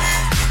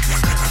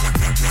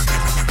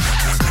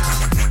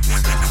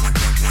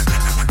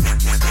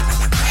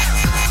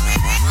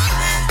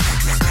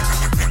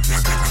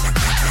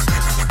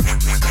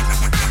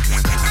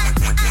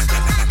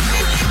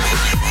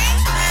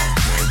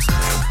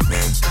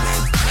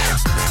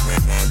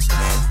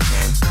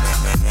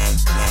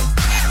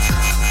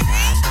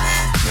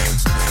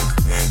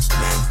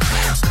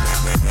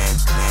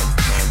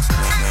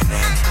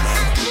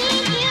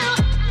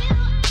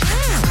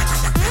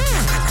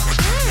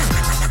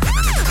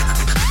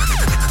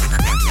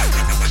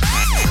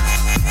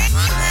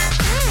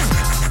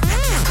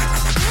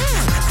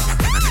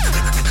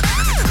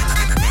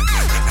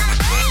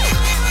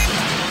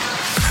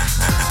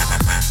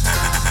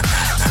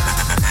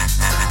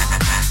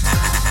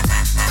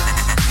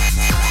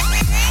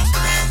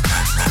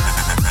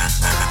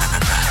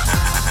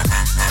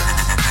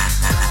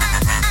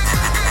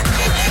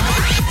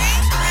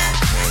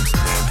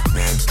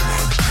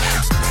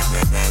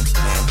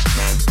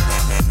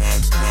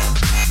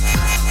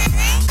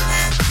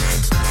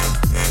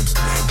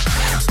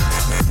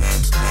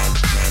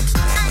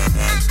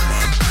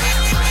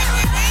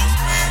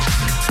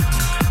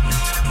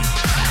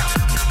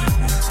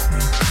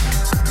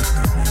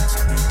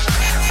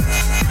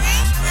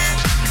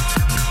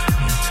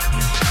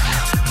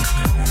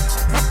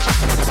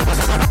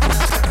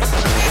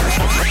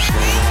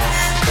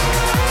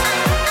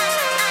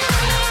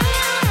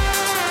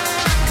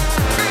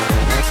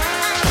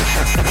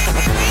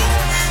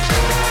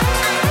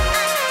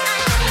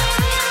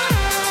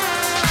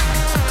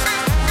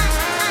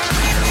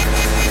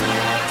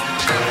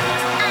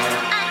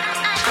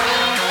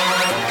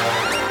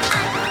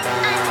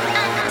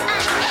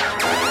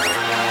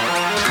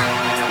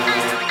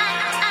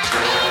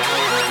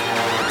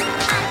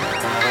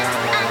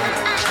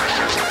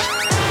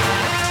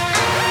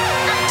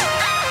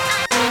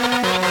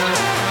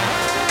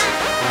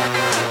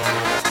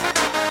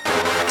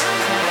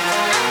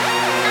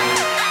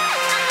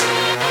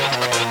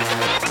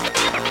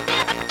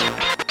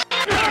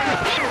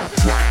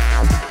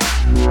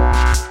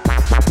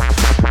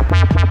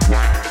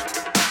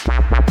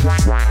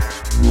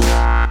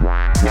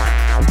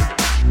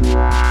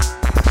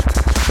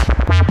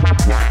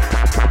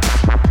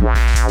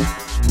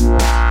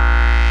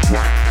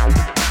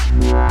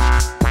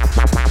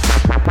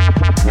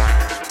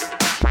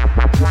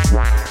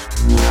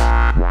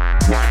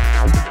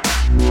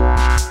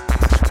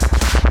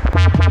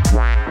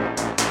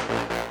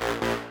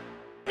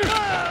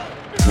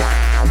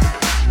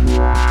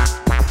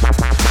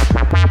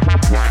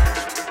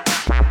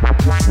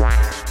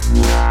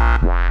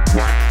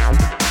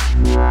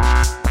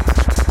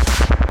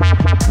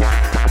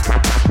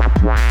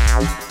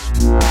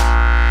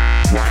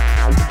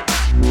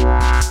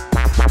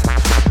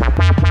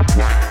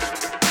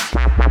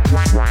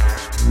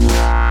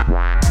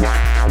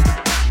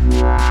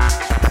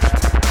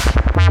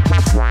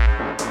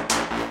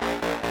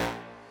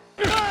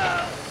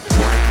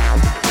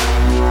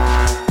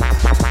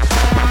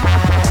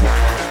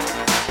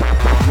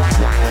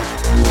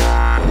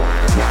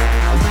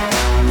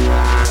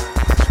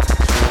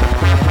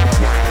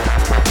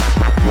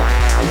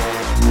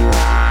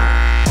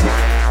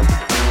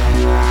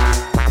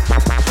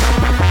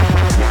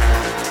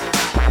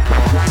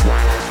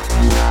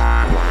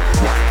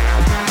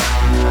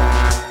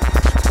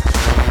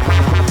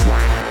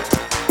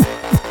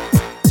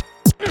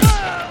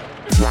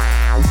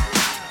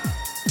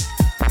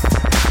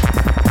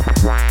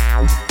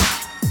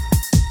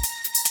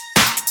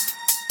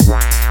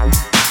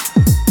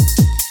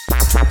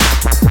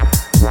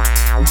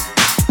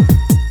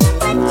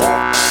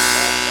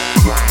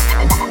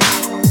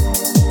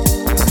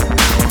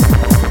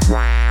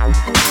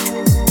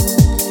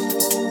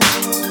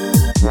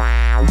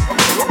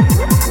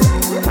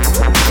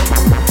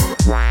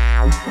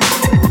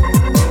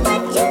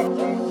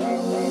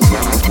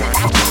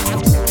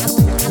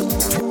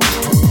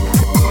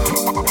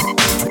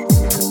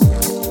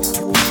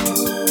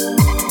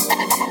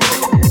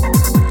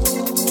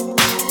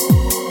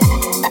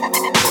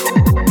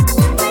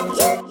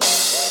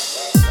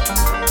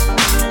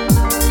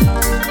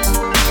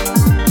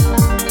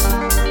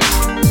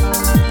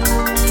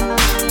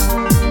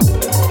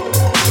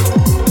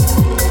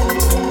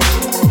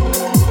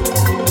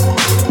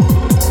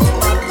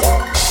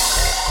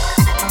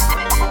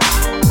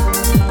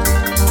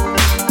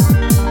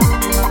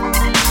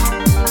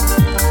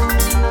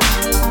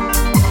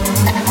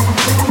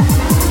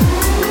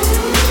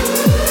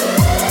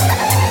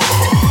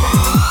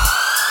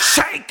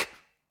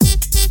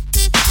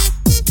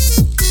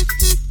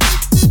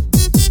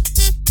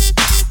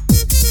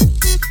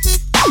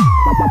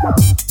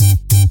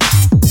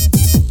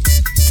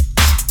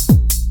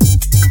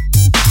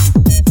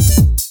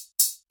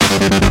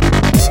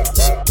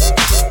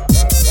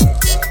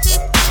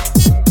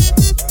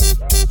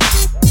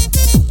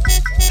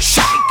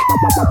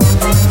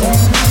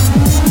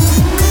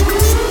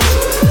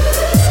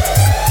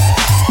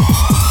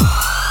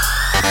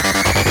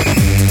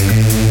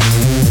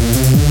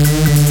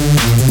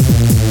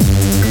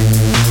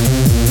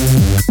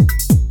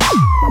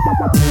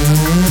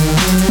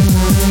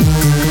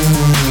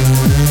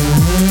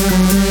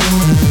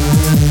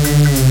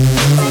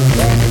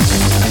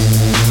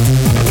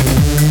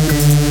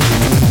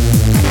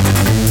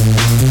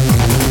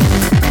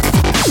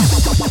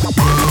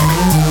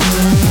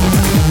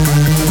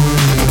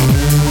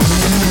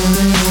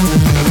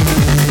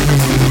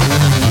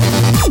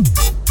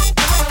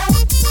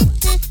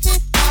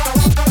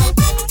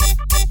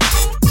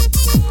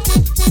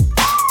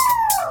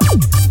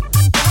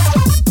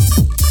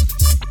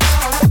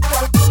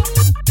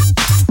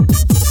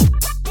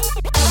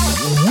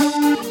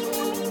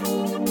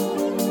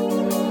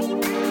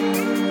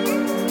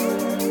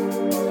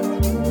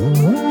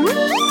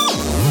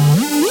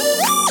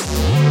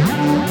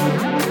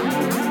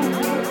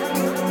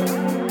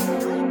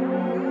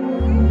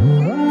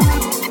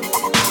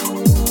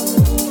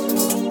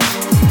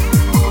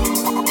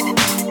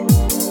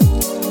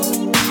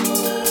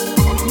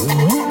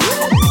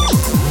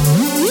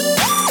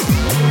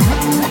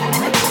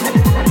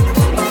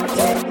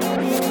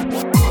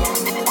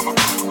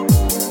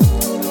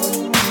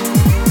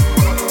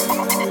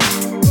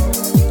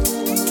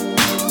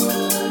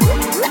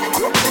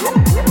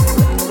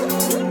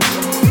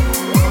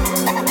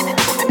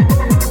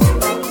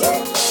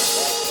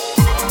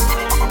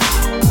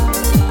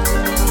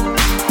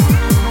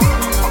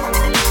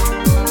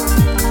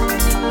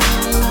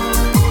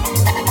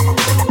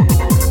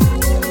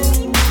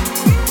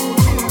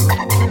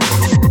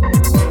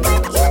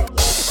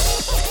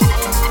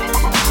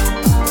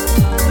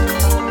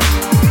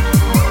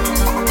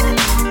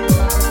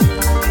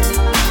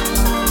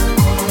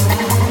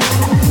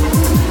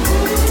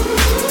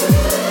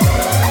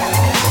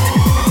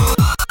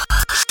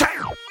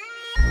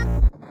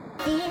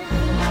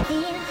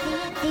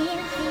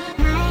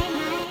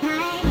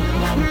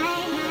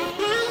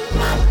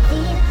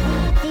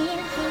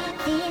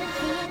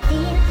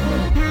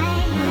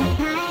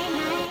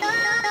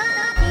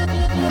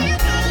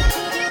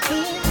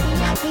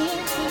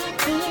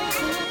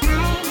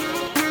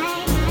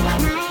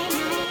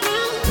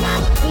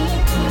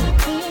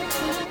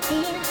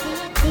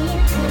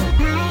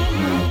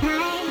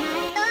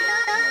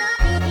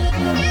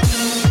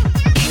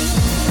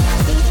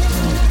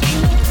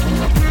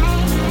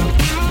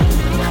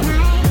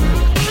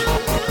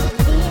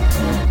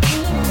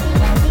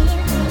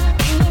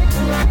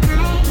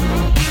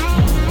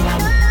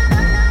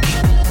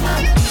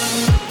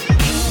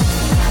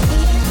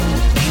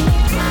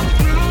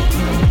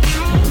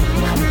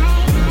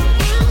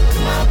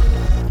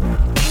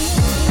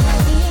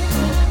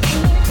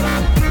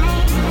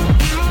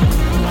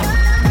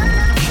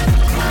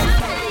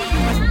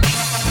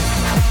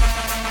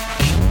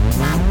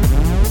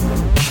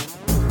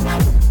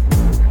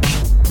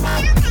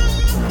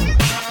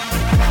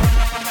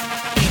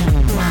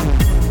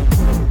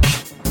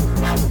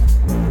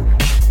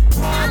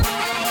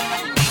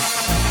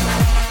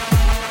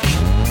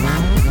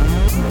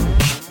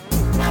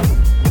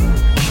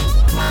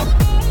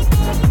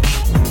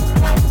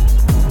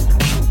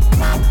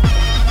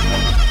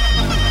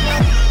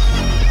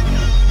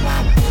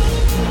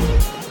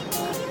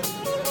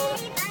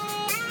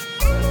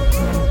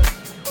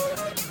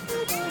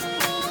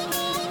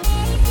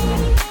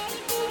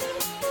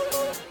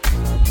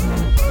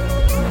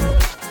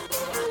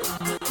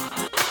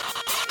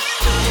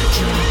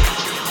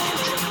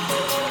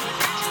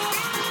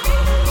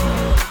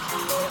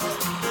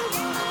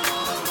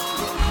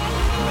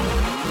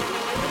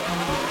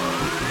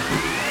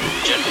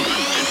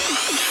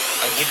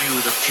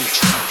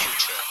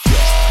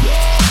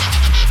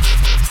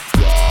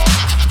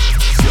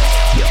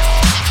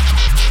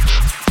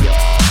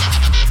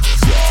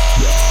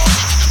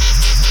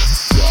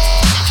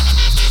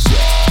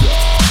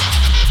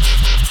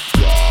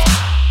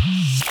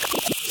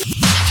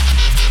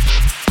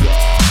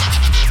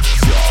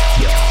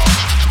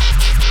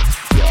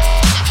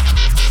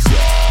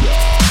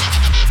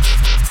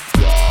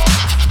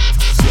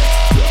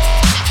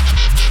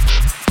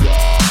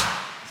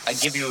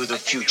 give you the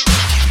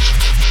future.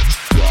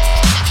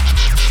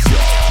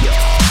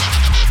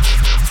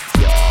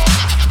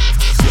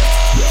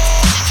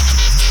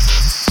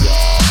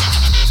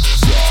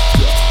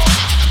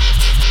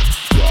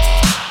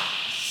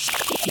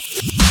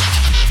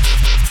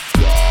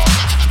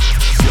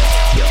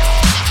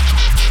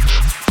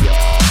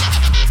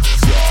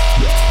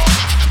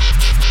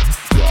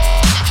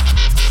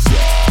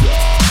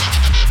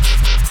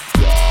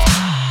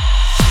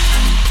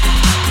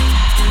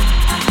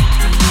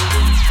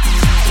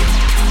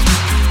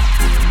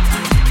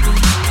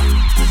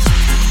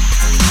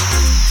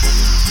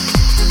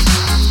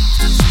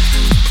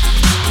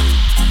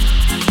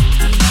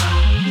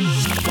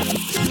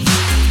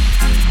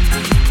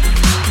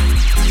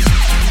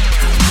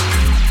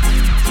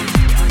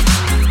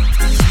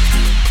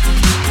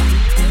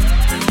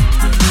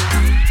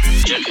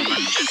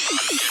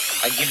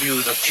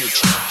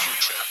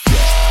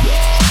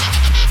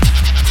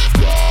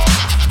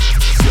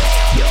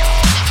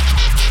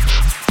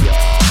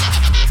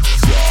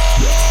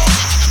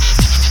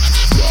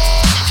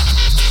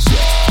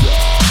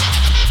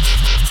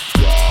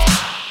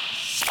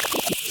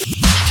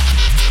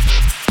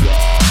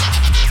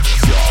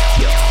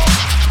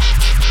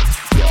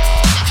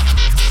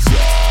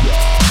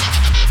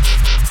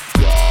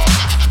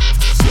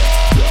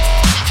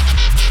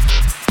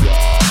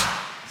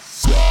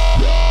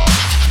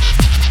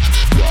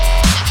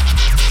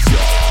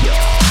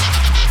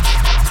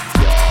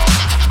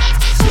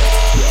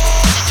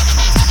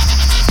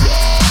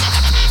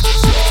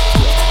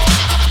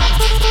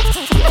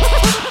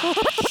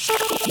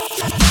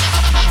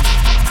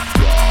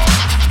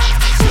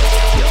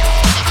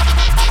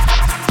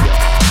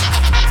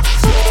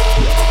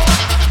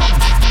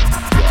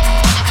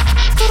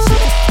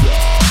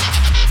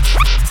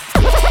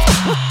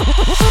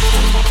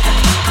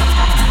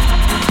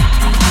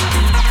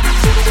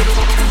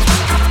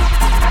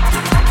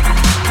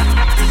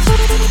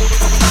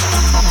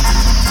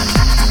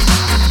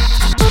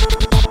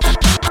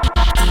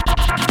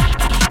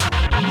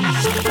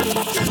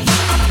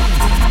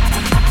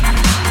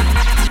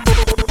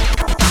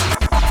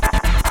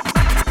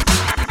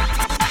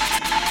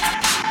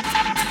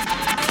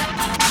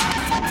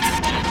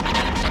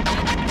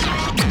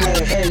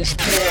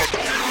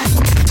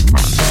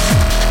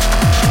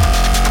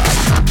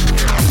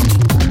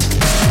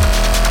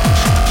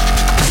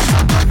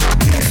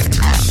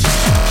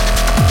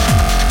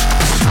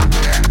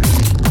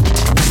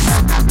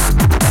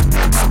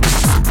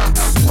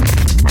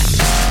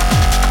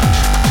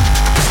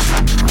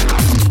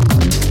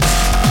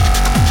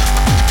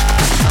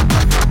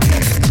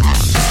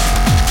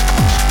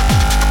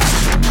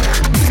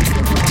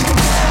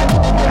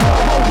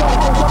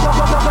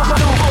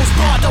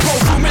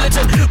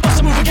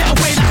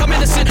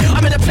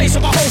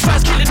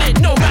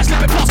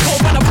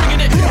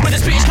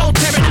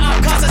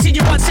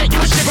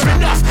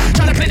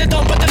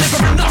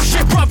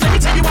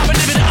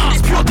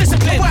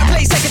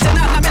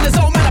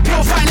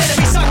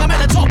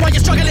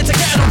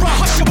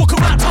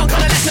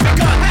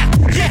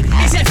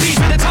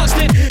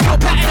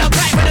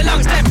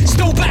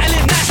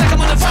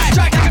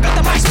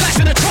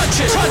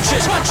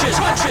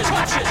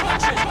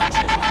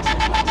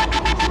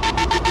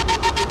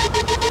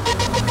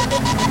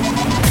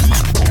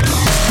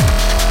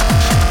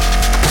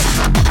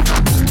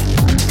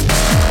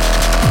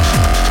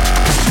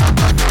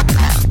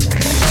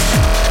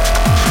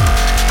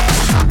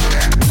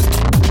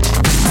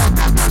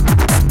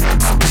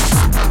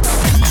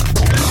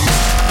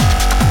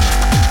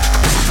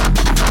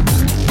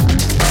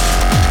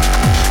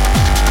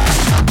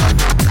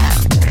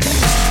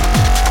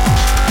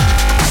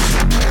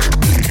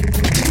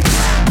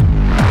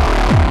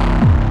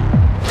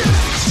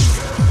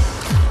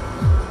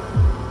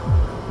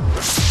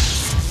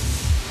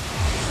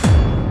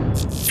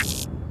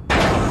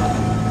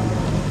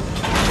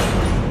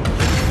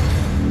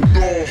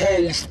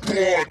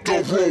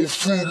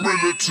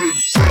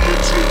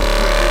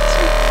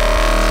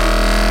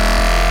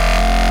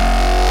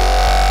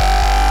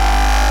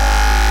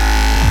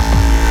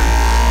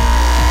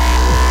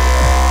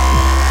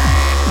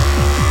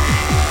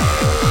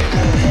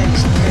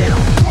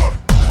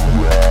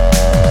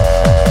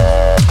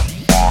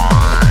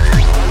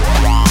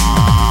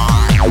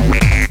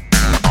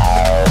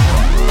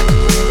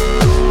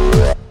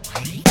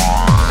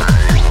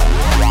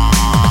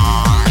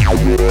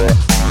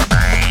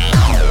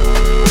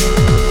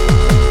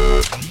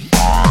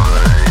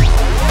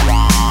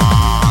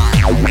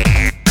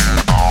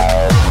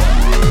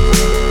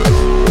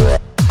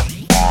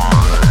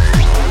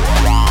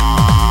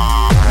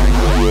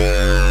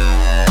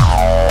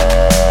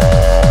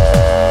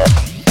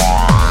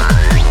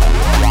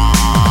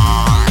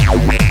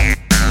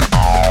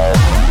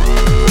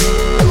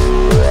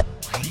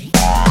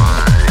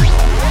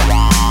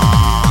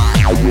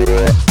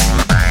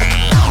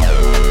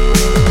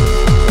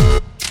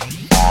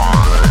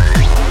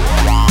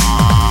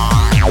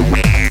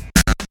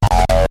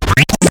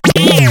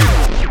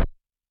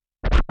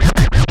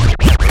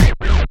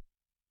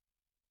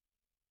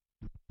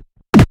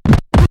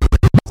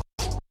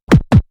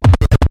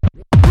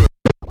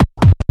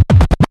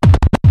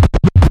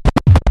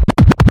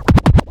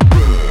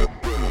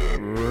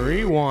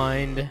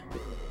 Rewind.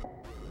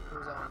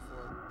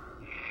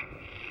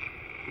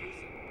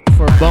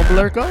 For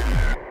Bumblerka,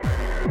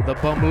 the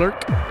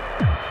Bumblurk.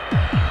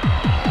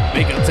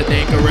 Big up to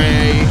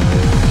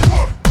Dankeray.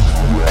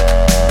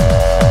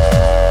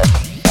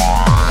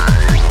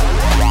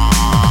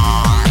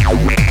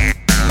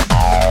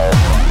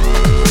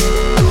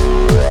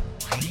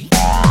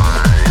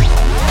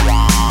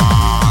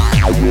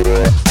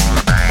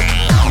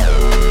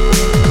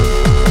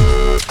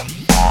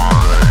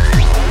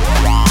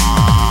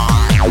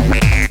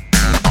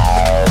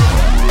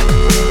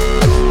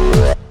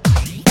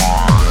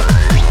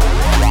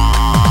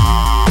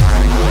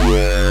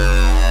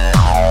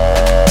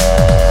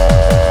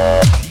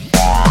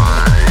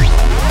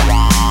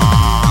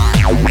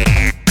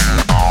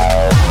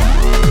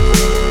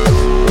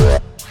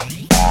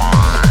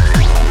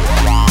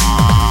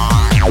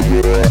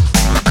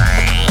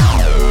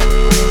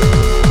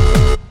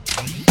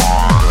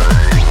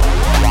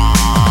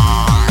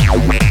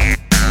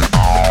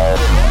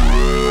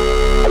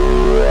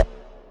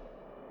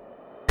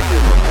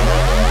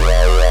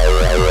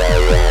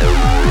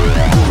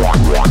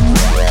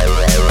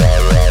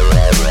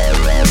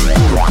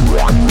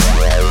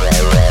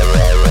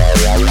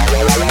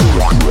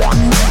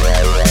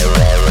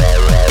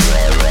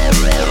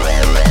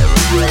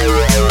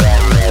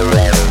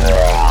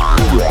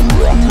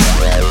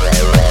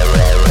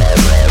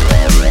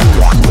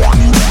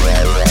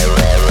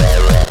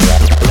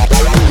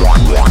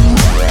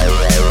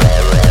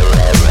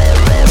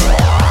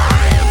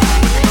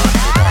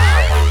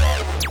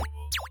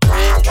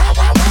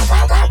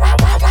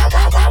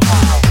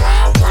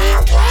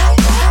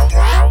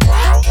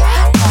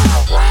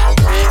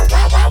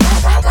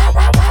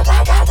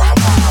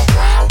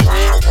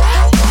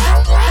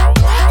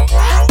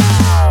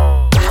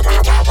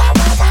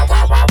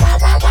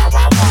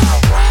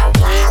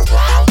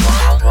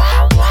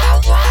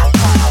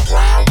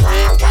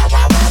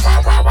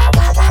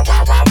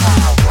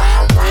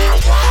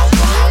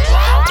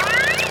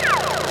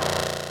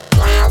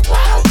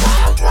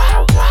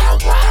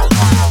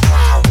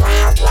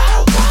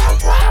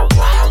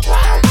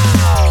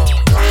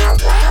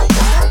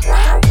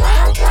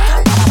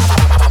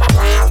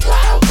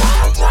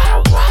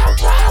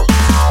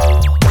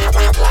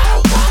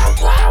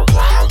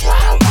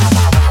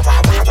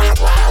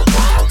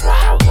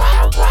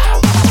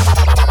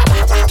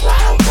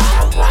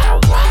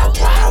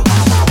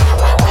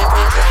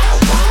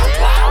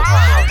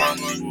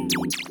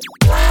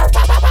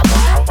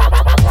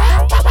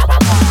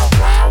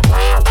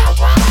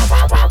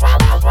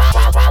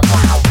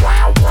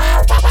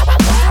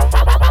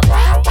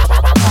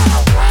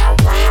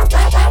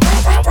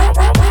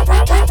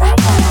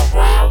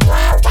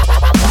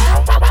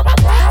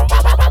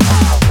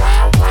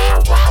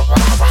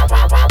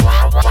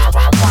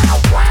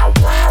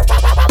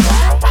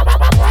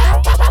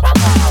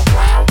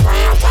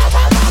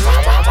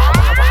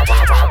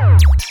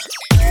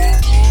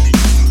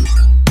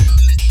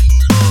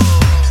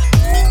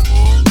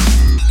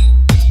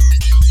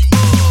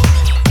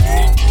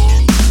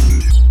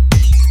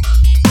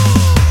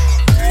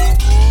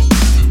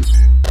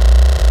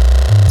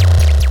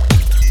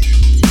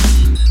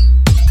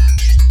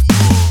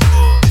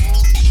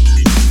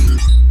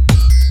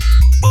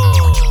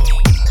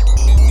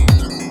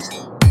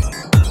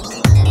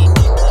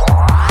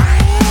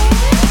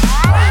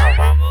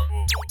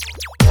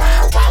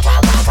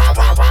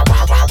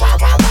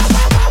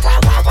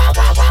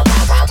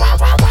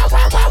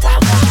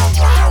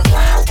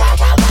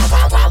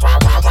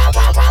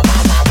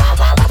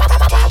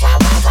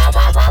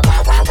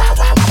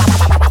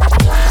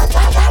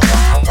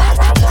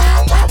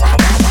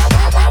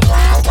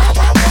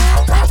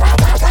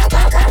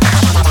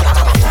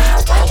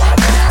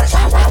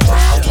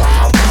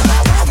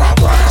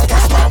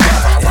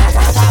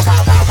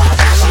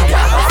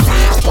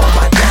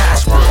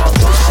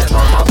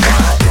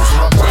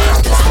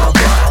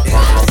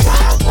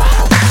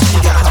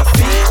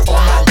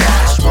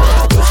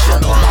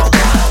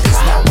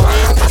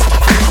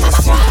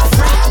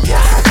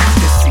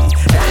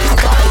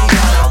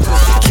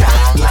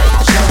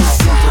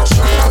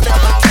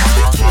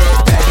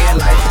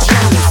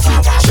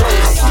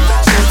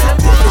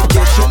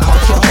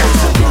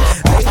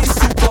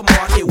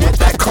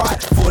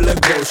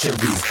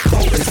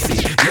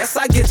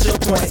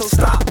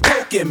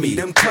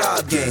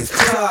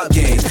 card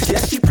game. Yeah,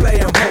 she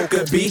playing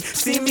poker B.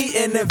 See me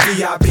in the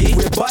VIP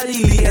with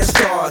Buddy Lee and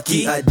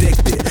Starkey.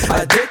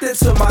 Addicted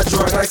to my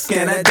drug like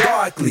Scanner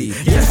Darkly.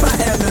 Yes, I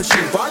am the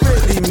truth, I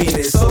really mean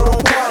it, so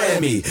don't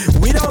pardon me.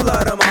 We don't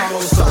love them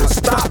hoes, so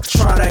stop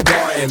trying to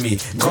guard me.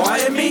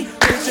 Guard me?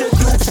 Put your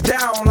dukes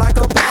down like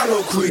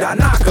Apollo Creed. I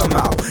knock 'em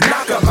out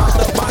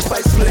the box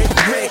like Slick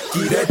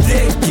Ricky, the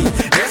Dicky.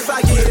 Yes,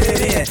 I get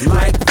it in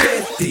like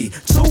 50,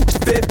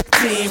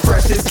 215,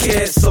 precious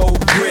kid, so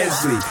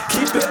grizzly.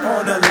 Keep it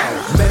on the low,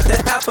 make the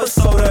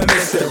episode a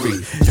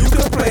mystery. You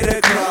can play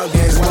the club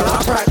games while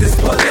I practice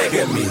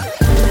polygamy.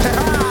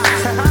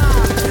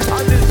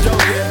 I'm just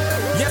joking.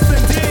 Yes,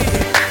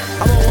 indeed.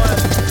 I'm a one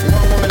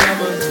woman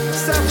lover.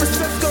 San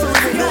Francisco, so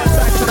we going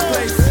back to the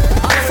place.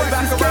 I'm way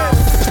back around.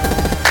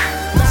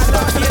 Mad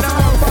Lucky in the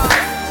hard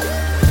five.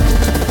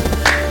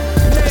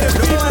 Native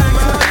people,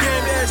 club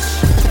game-ish.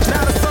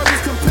 Now the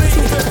circle's complete.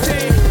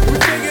 215. We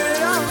figured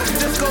it out.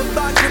 Just go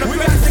thoughts in the we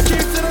got the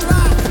key to the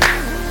lock.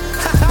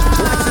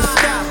 Watch it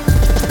stop.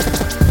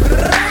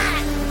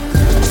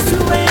 2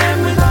 a.m.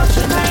 without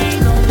your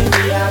name, only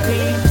VIP.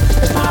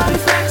 The party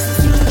flexes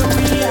to the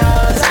wee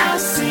hours. I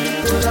see.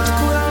 Put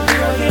on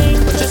your game,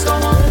 but just go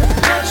home.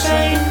 No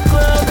shame.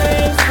 Club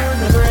game from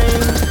the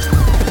brain.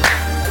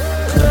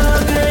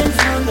 Club game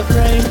from the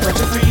brain. But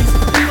you freeze,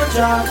 do a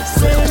job.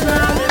 Sitting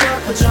round in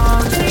up a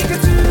John. Take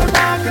it to the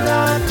parking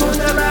lot. Put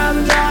that round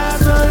and drive.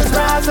 Sun is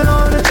rising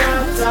on the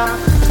drop top.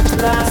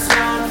 Last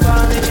round,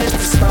 finally hit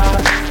the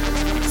spot.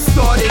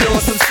 Started on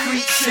some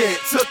street shit,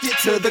 took it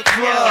to the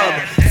club.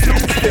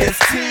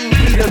 215,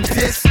 beat them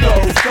disco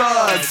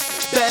thugs.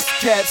 Best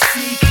kept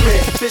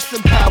secret, fist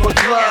and power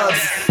gloves.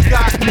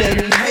 Got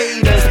many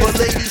haters, but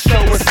ladies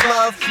show us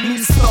love.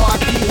 Me,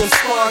 Starkey and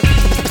Sparky,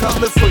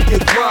 coming for your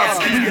gloves.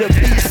 We the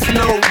beast,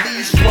 no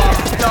leash drop,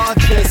 y'all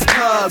just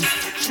cubs.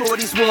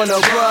 Shorties wanna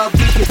rub,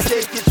 we can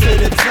take it to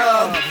the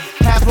tub.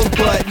 Have them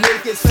butt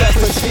naked, set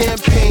for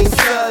champagne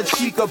suds.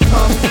 She could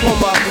pump on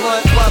my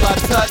blunt while I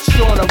touch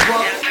on a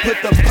rump. Put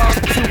the pump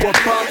to a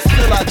bump,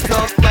 till I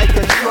dump like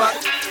a truck.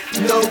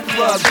 No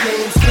club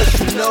games, cause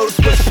she knows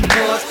what she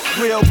wants.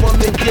 Real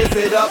woman give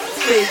it up,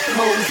 fake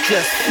hoes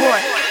just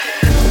front.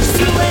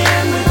 2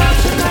 a.m. without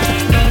your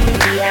name, only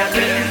VIP.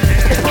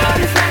 The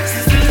party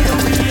flexes to the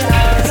wee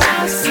hours.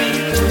 I see,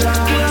 put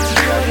on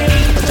your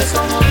game, but just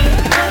go home,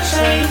 no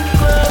shame.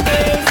 Club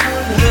game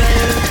from the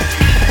brain.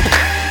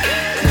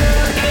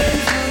 Club game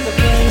from the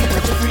brain,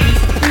 but you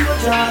freeze, do a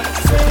job.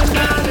 Sitting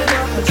down in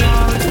up a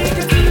John. Take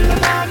it to the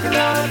parking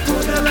lot,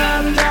 put the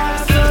lamp and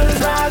drive. Sun is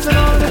rising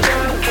on the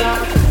drop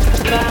top.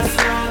 Last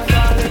round,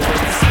 finally hit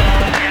the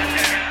spot.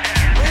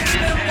 We've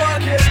been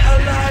working a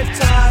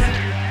lifetime.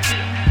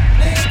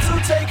 Need to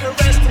take a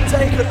rest and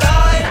take a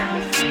life.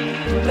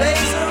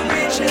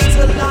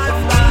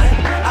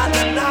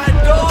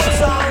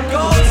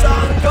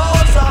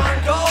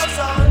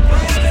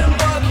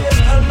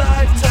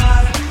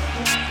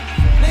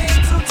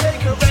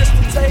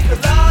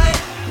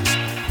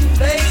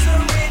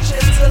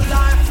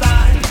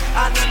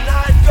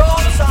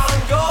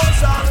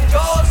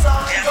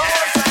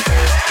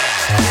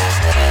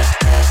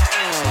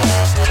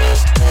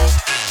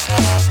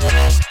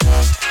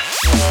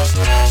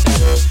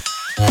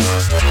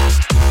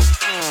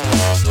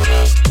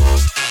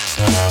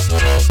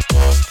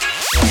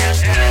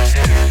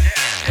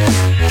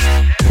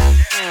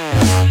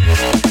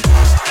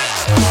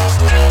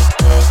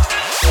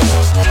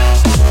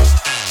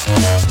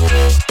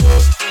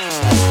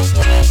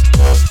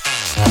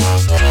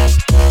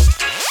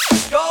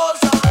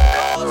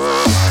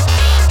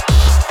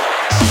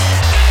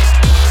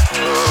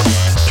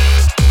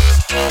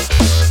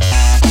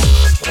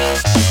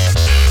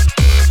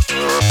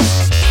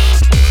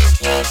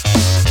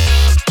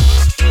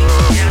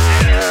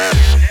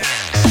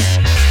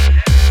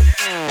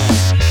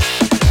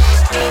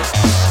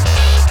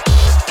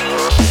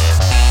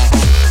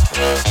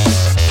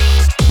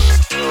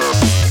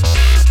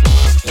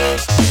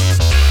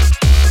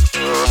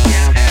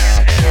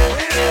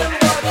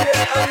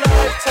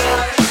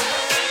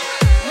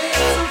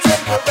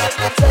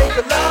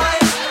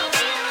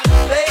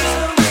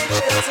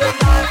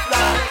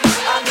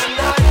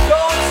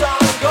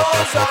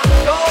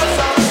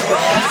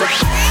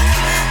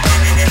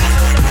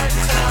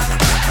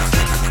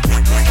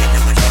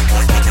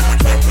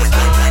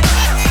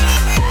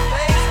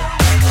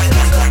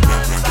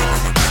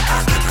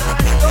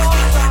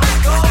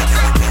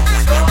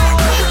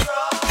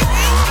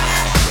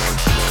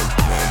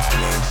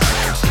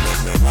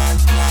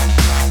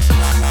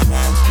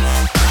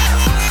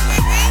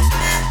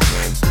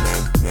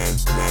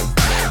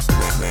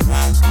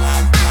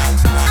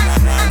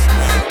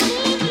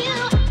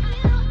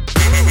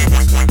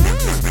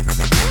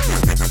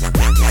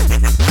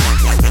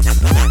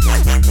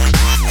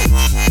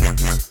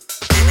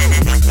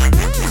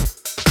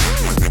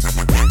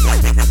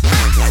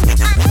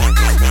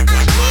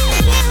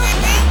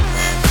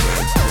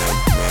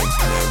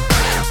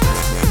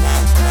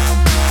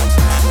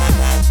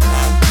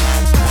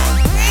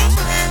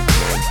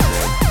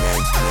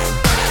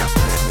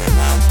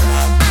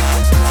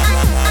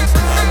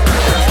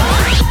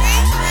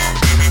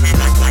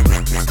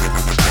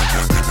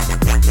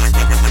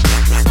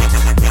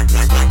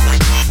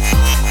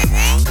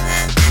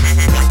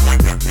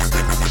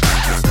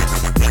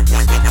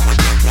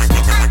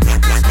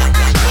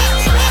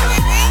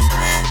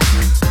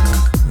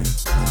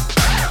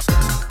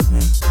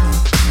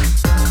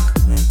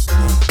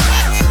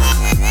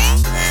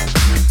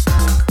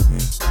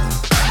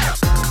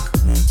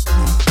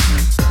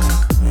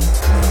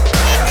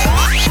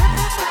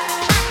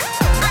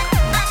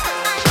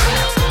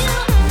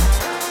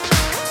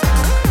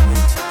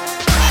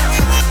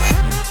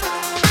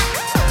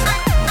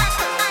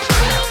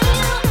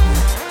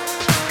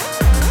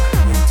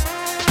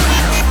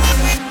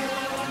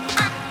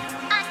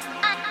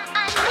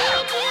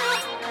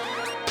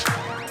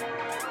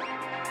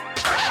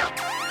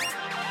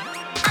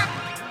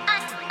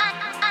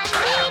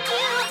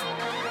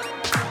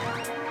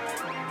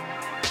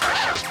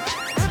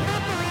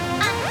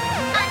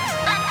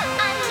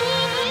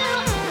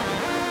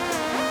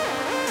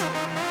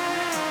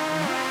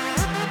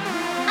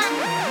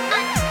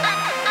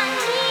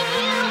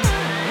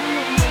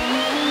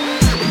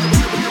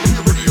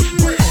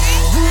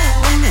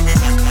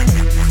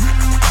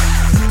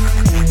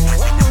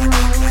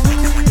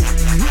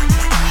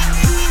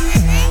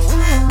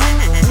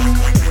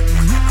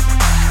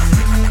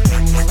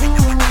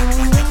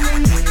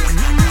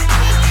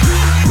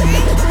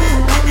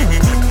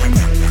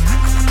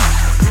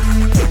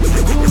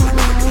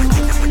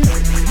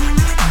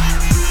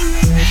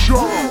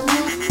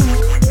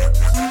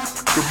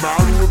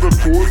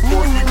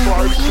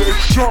 7-4-45 shake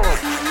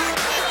sharp.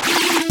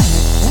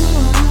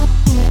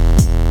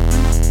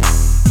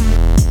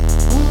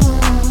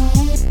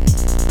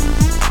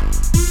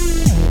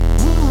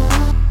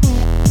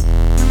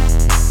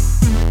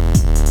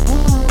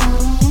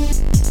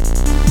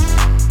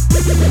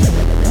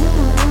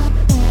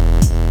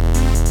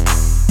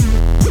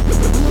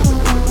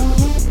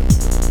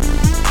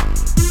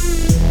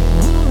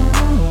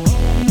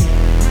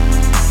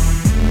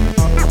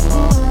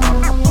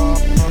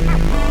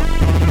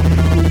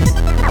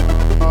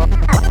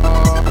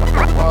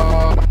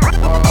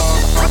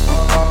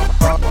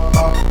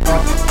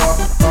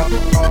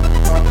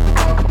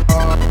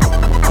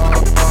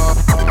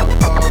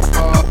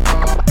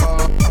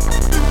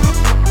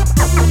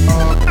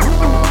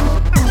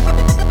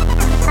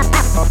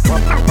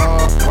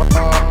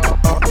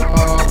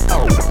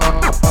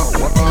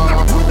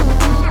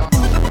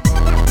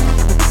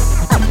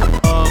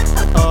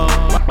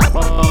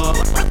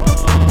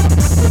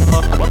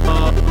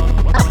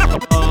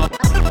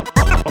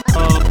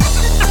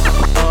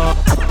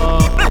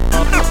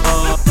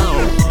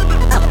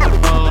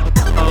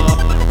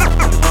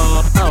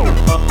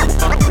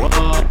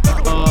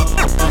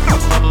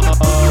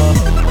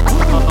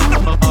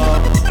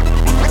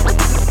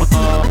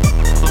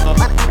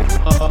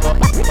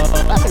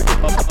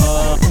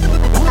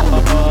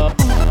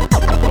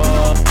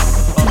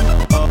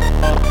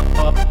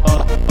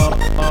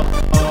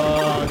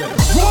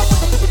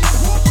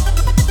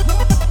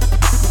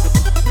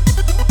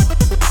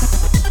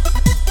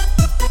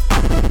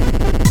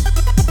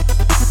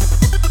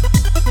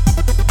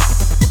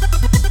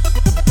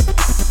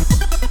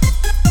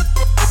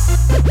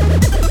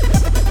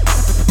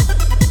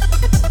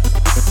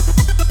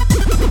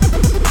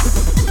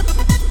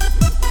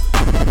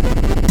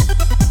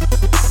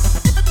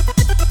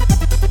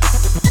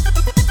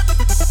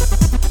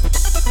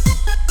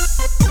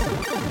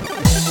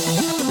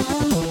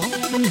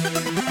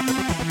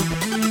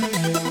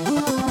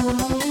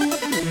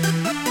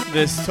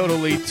 This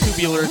totally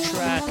tubular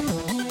track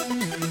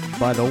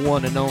by the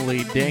one and only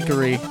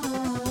Dankery.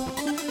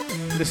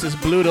 This is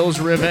Bluto's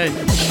Revenge.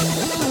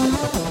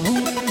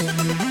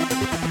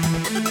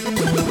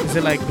 Is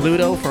it like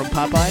Bluto from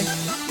Popeye?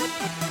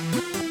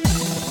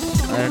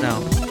 I don't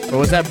know. Or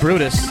was that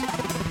Brutus?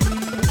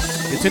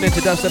 You're tuned into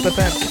Dubstep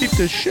FM. Keep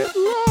the shit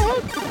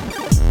locked.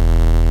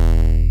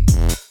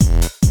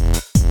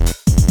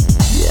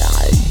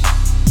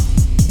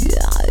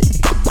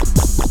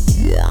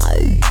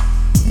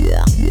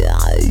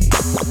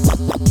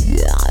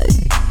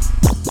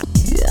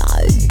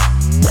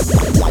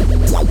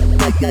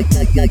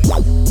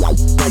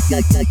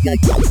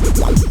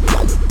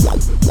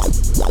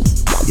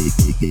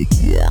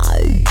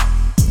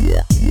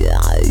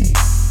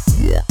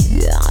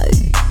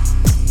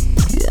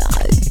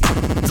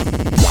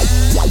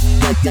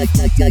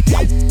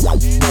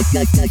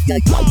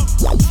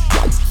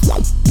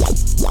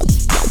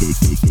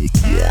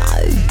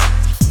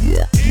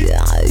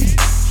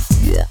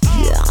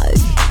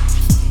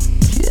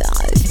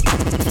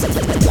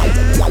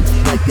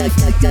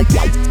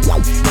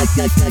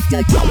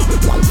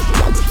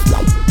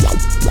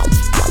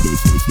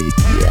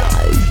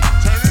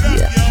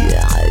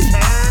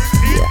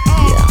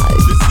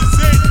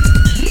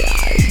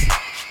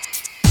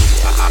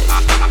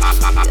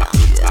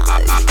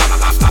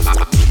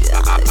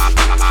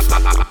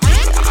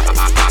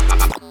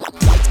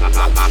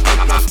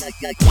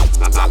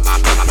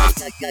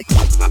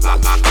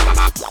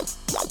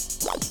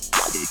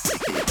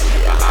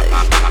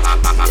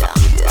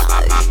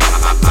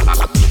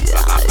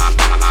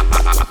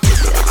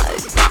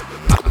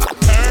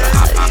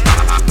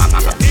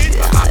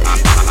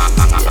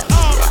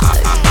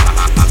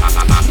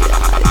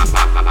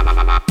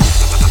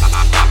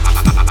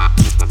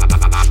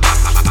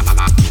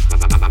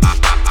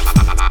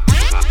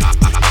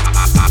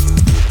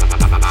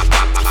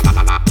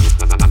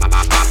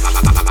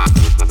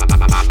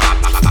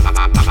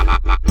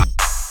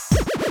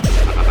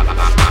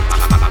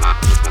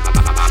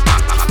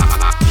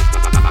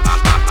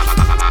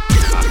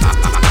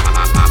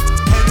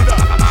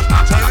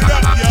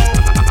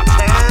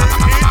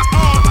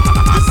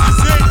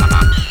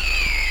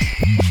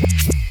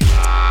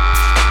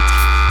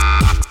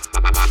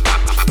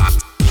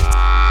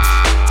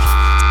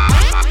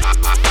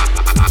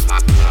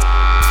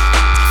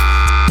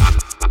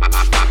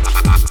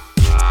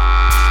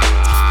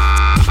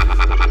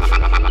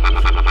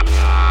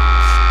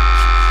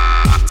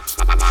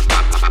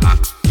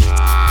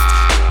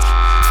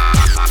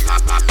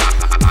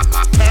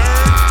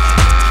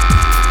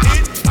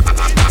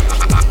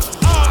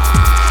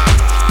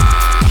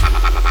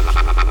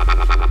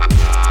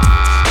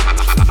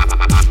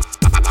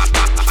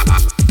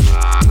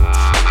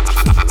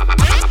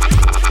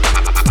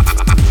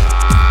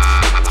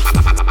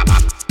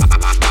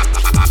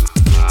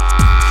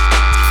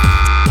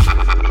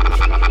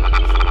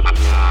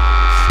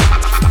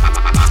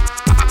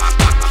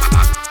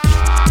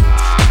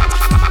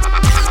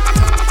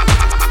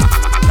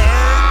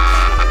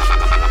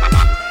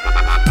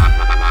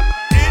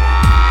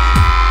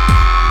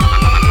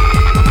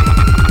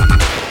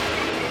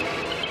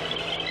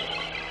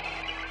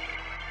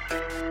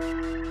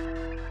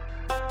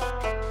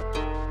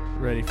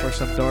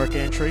 some dark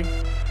entry.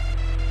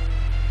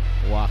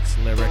 Wax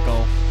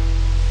lyrical.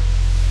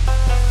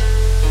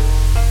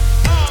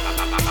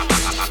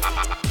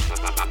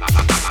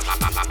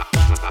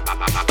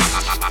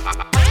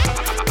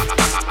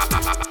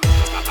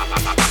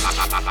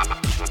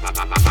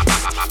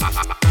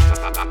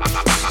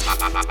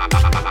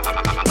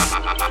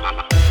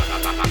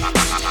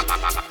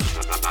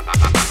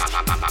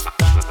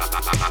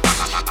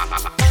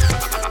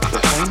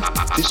 Behind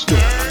this door,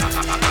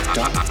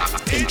 dark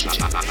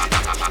entity,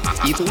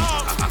 evil,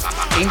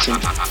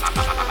 ancient,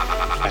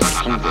 and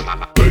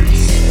hungry.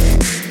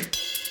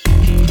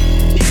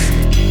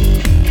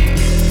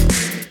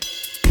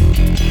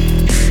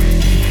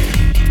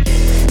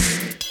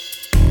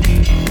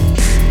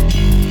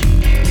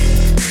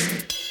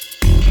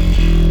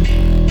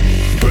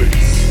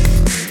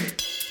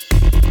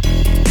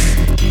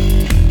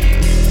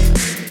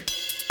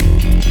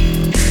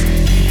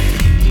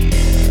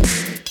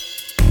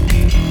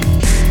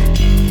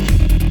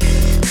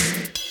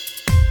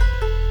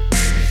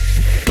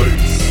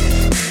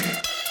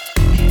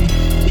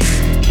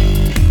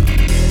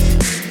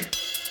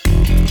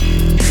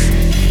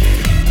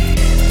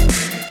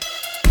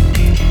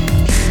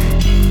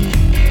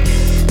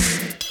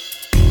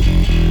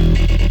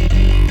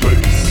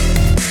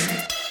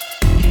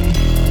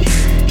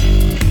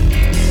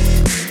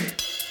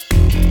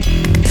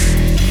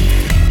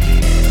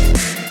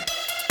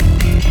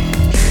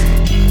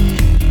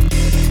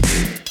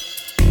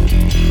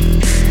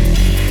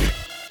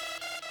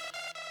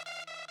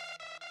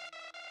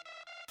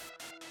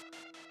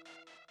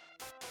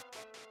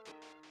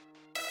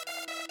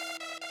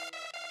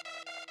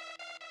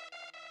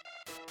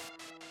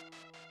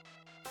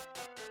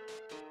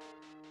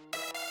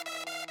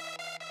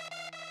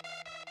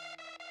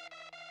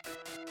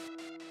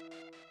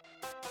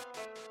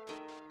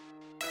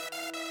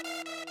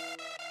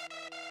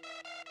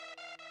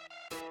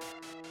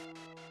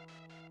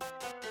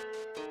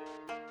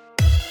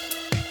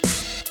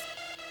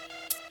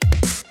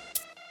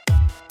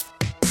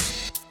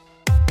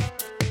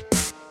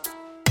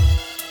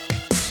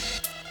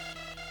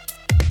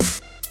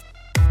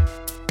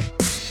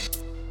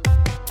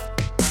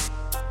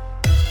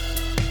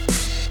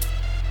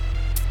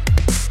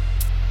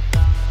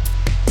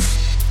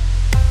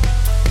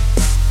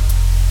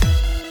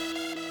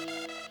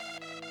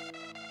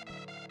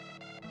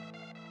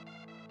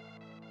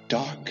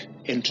 Dark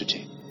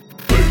entity.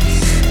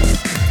 Wait.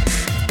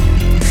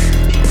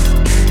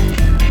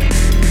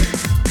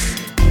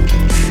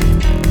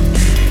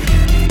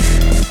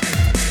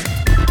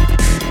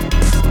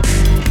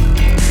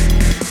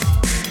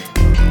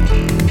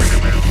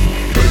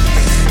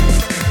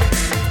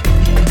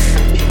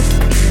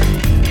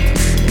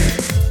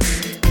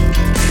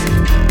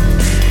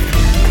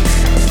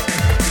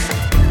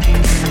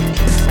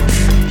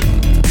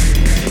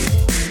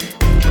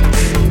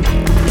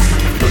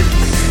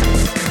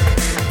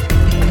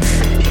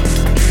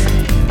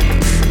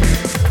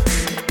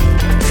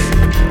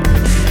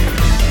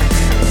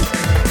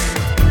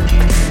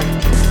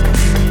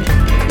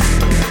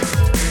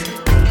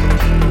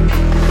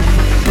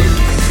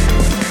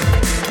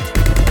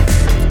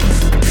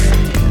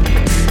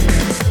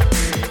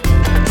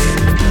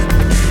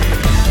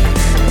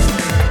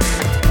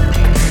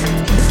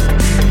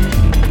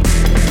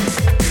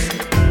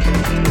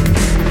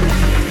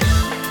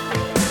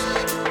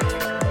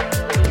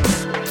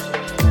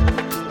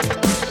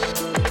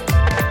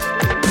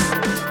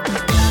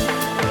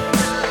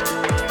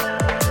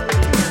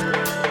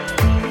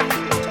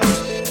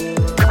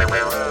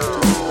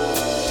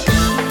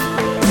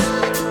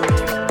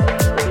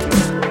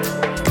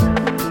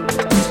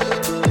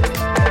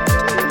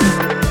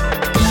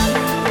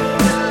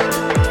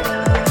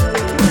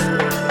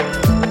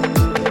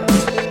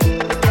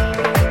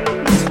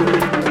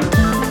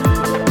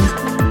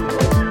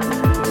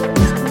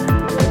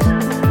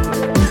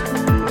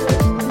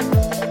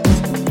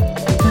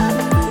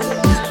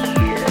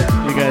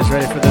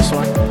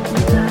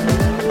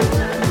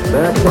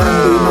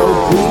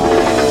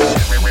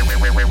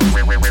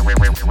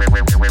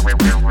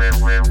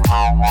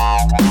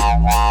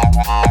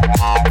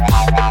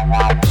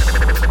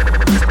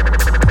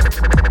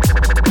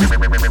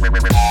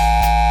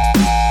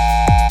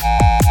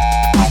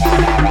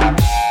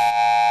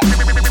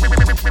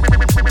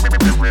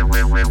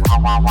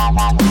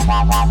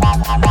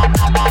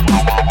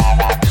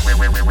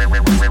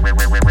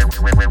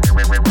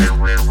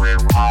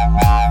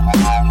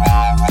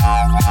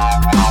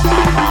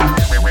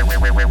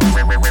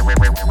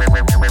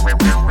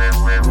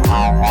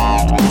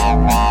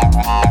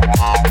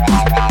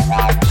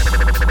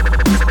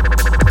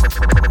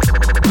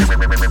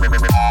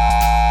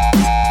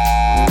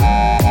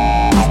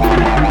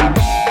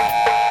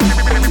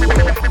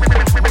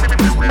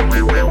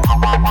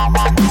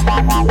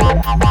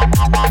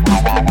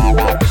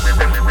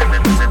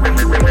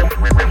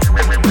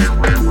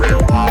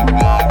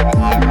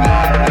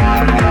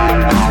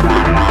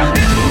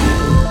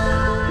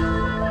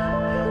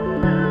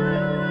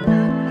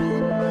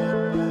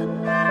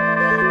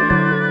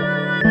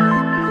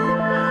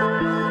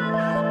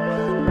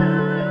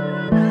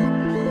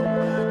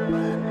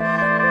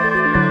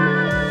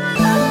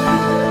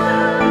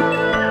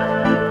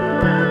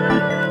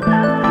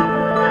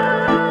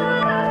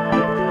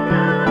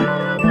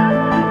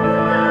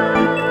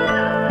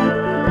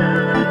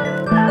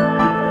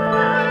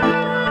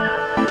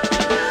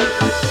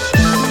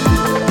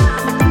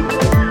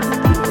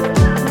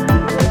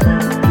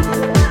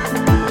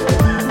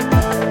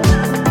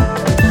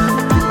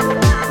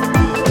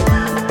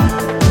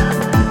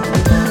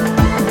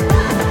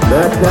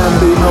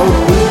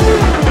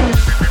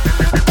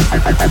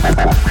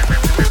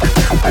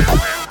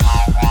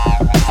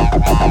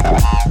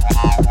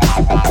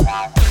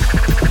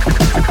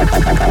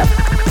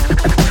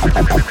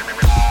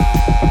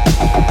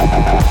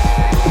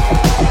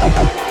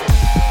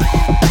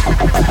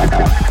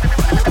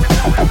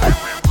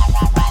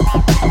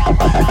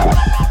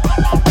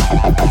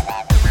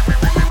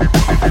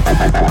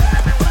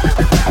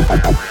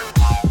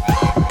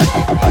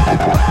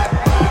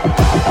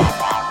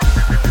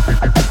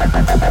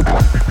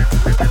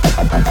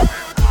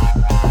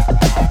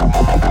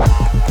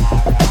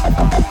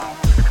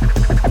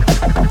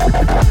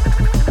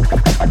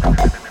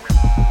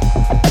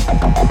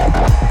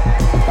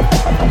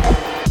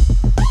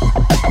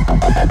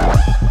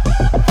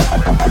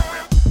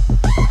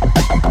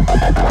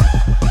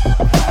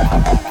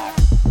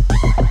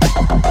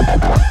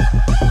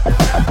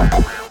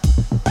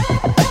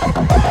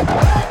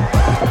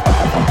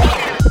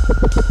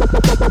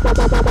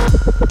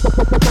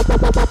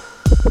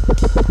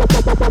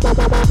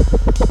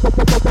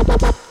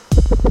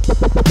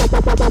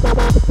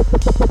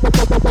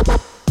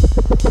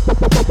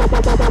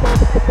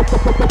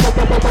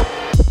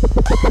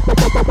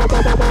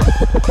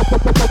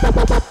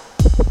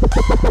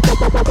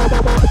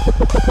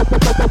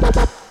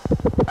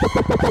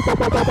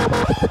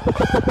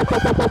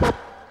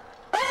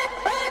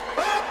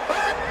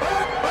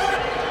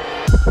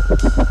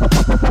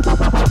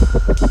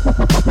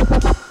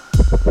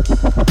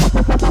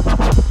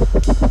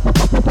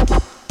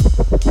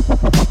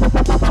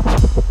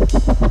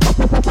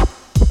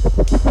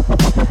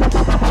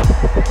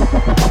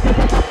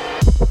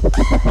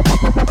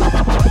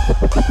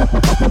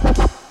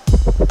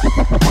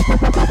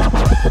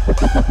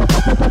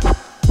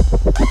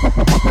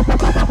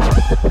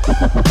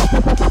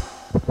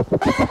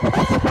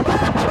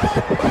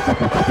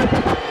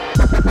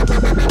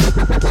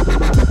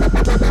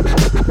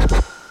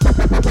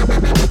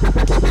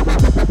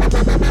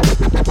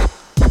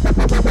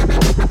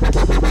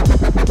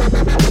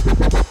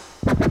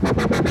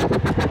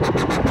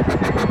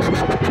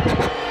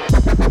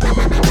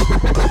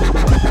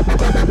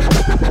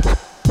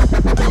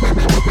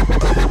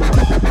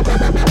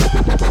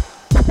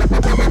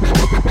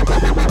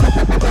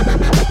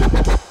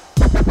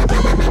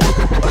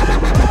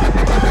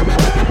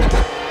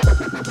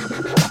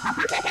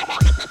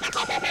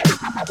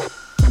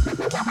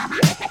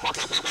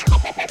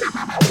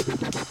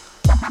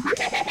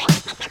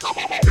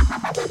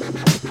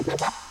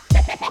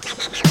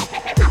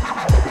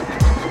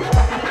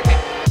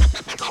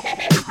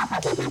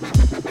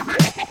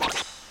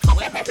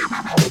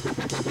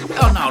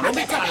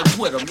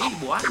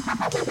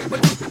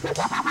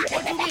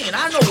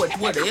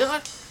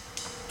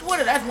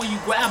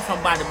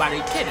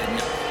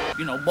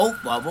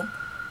 Both of them,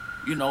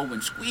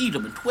 and squeeze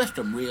them and twist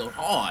them real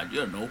hard,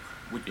 with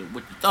your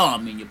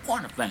thumb and your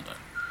pointer finger.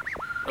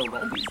 So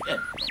don't be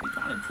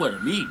trying to Twitter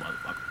me,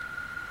 motherfucker.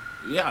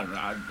 Yeah,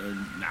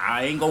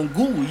 I ain't gonna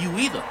Google you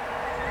either.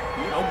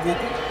 Google.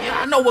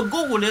 Yeah, I know what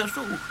Google is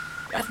too.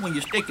 That's when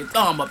you stick your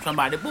thumb up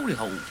somebody's booty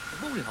hole.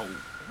 Booty hole.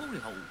 Booty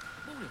hole.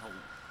 Booty hole.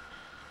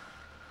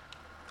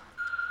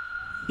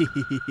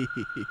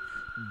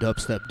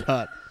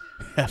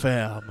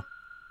 Dubstep.fm.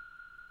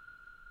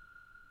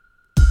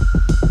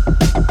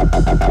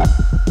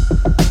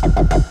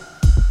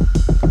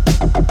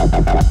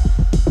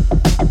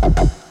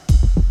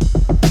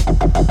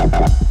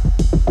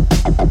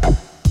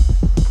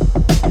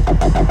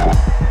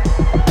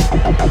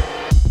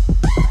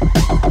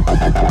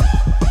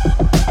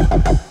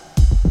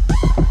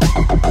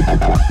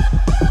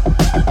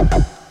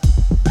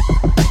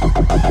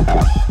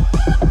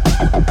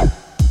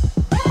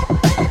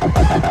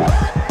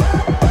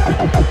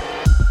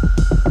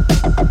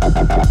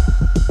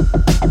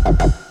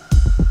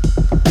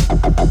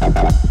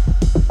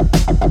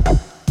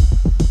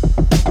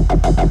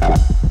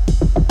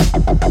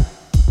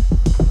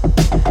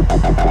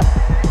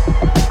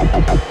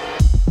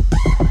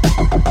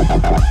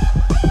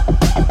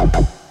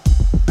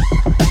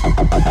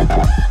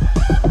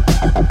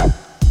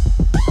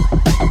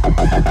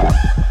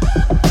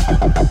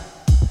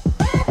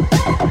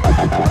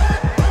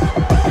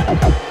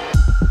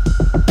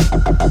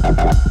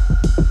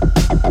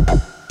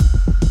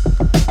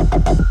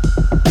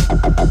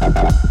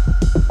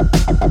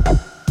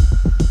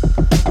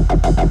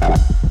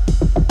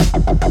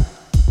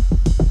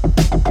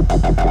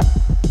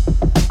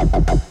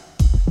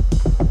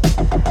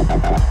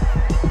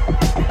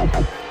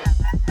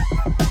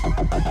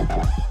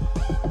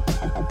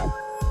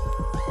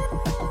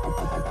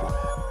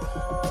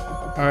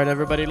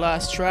 Everybody,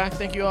 last track.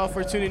 Thank you all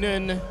for tuning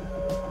in.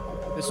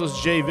 This was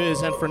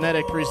J-Viz and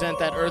Frenetic present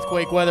that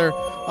earthquake weather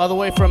all the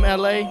way from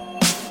LA.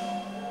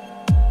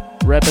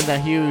 Repping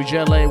that huge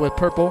LA with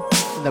purple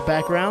in the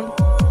background.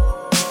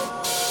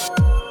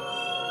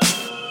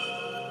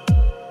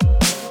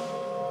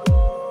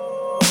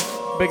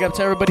 Big up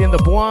to everybody in the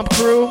Buam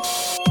crew.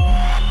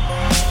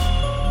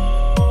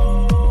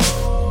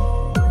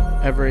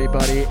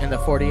 Everybody in the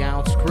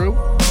 40-ounce crew.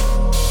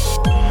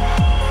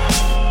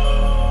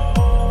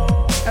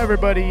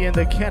 Everybody in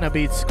the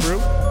Cannabeats crew.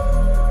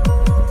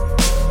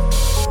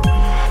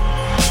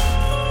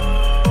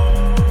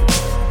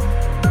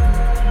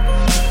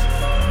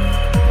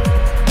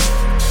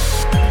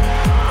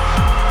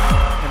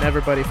 And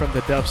everybody from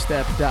the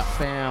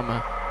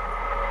dubstep.fam.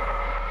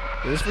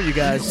 This is for you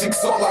guys.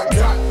 Music's all I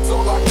got,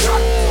 all I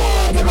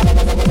got, all I got.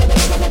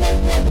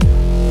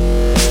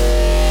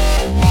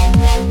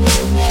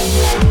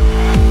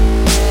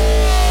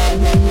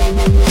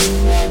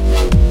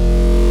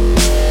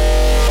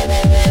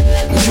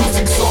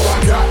 Music's all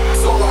I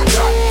got, all I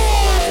got.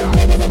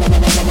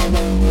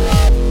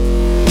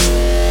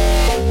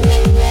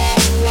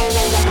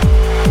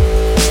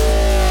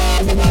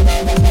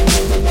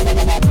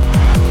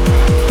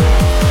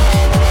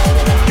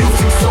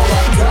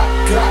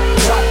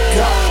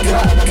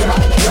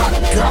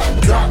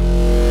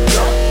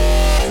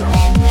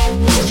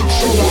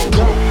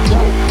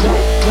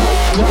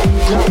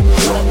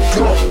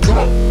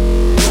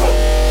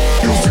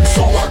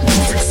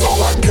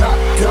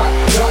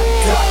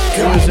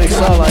 Music's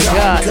all I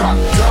got, got.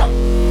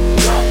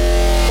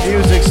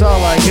 Music's all I got. Music's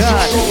all I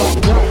got.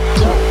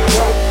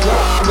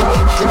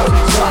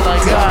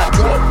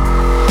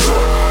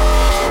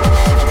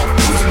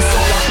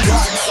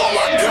 Music's all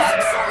I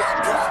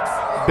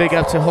got. Big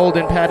up to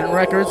Holden Patent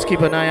Records.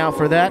 Keep an eye out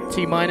for that.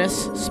 T-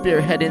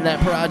 spearheading that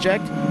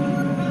project.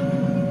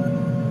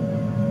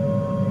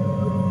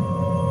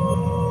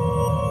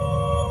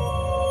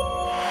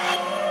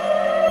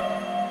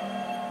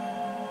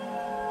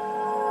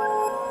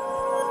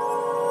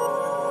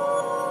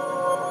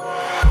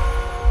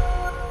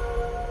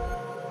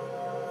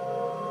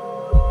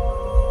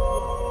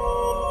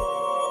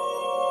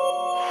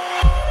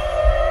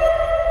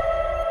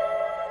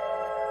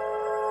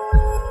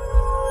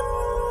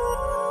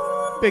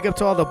 Big up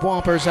to all the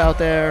Bwompers out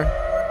there.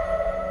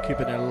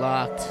 Keeping it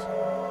locked.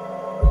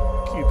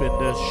 Keeping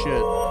this shit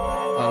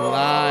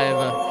alive.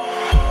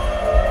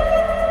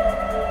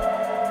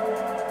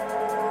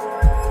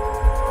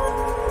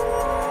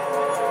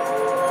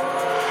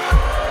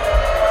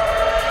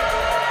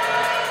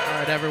 All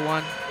right,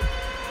 everyone.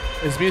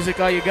 Is music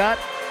all you got?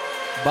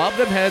 Bob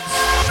them heads.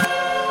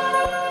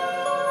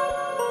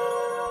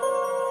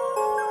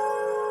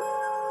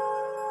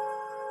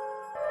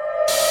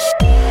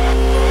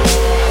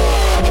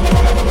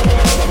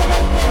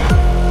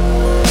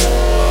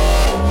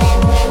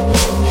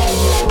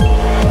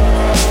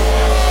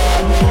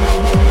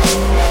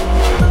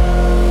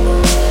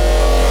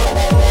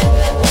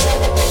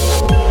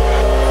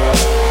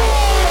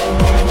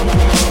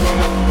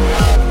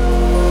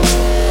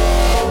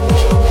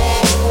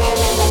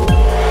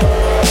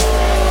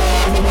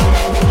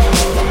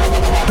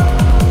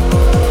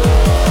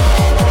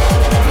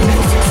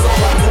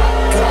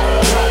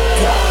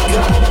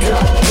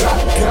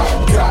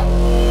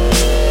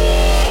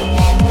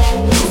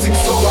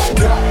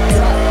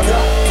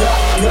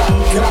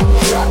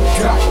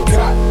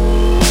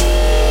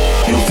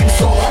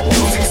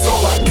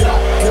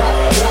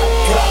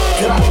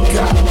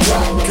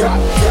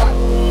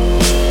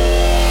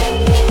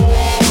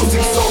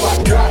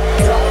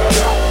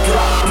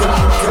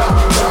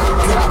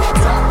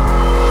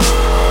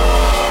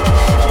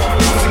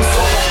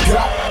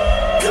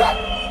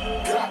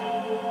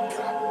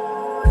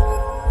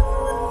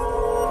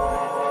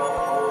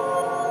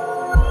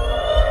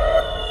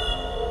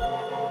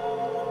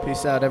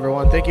 Peace out,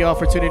 everyone. Thank you all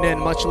for tuning in.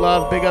 Much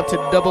love. Big up to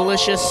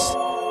Doubleicious,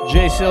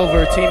 J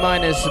Silver, T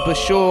Minus,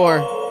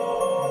 Bashore,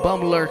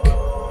 Bumlurk.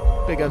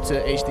 Big up to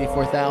HD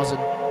 4000,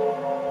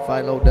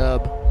 Philo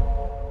Dub.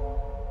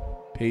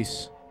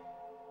 Peace.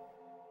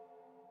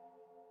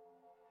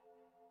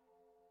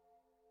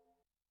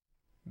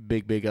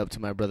 Big up to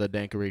my brother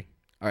Dankery.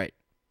 All right,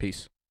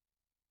 peace.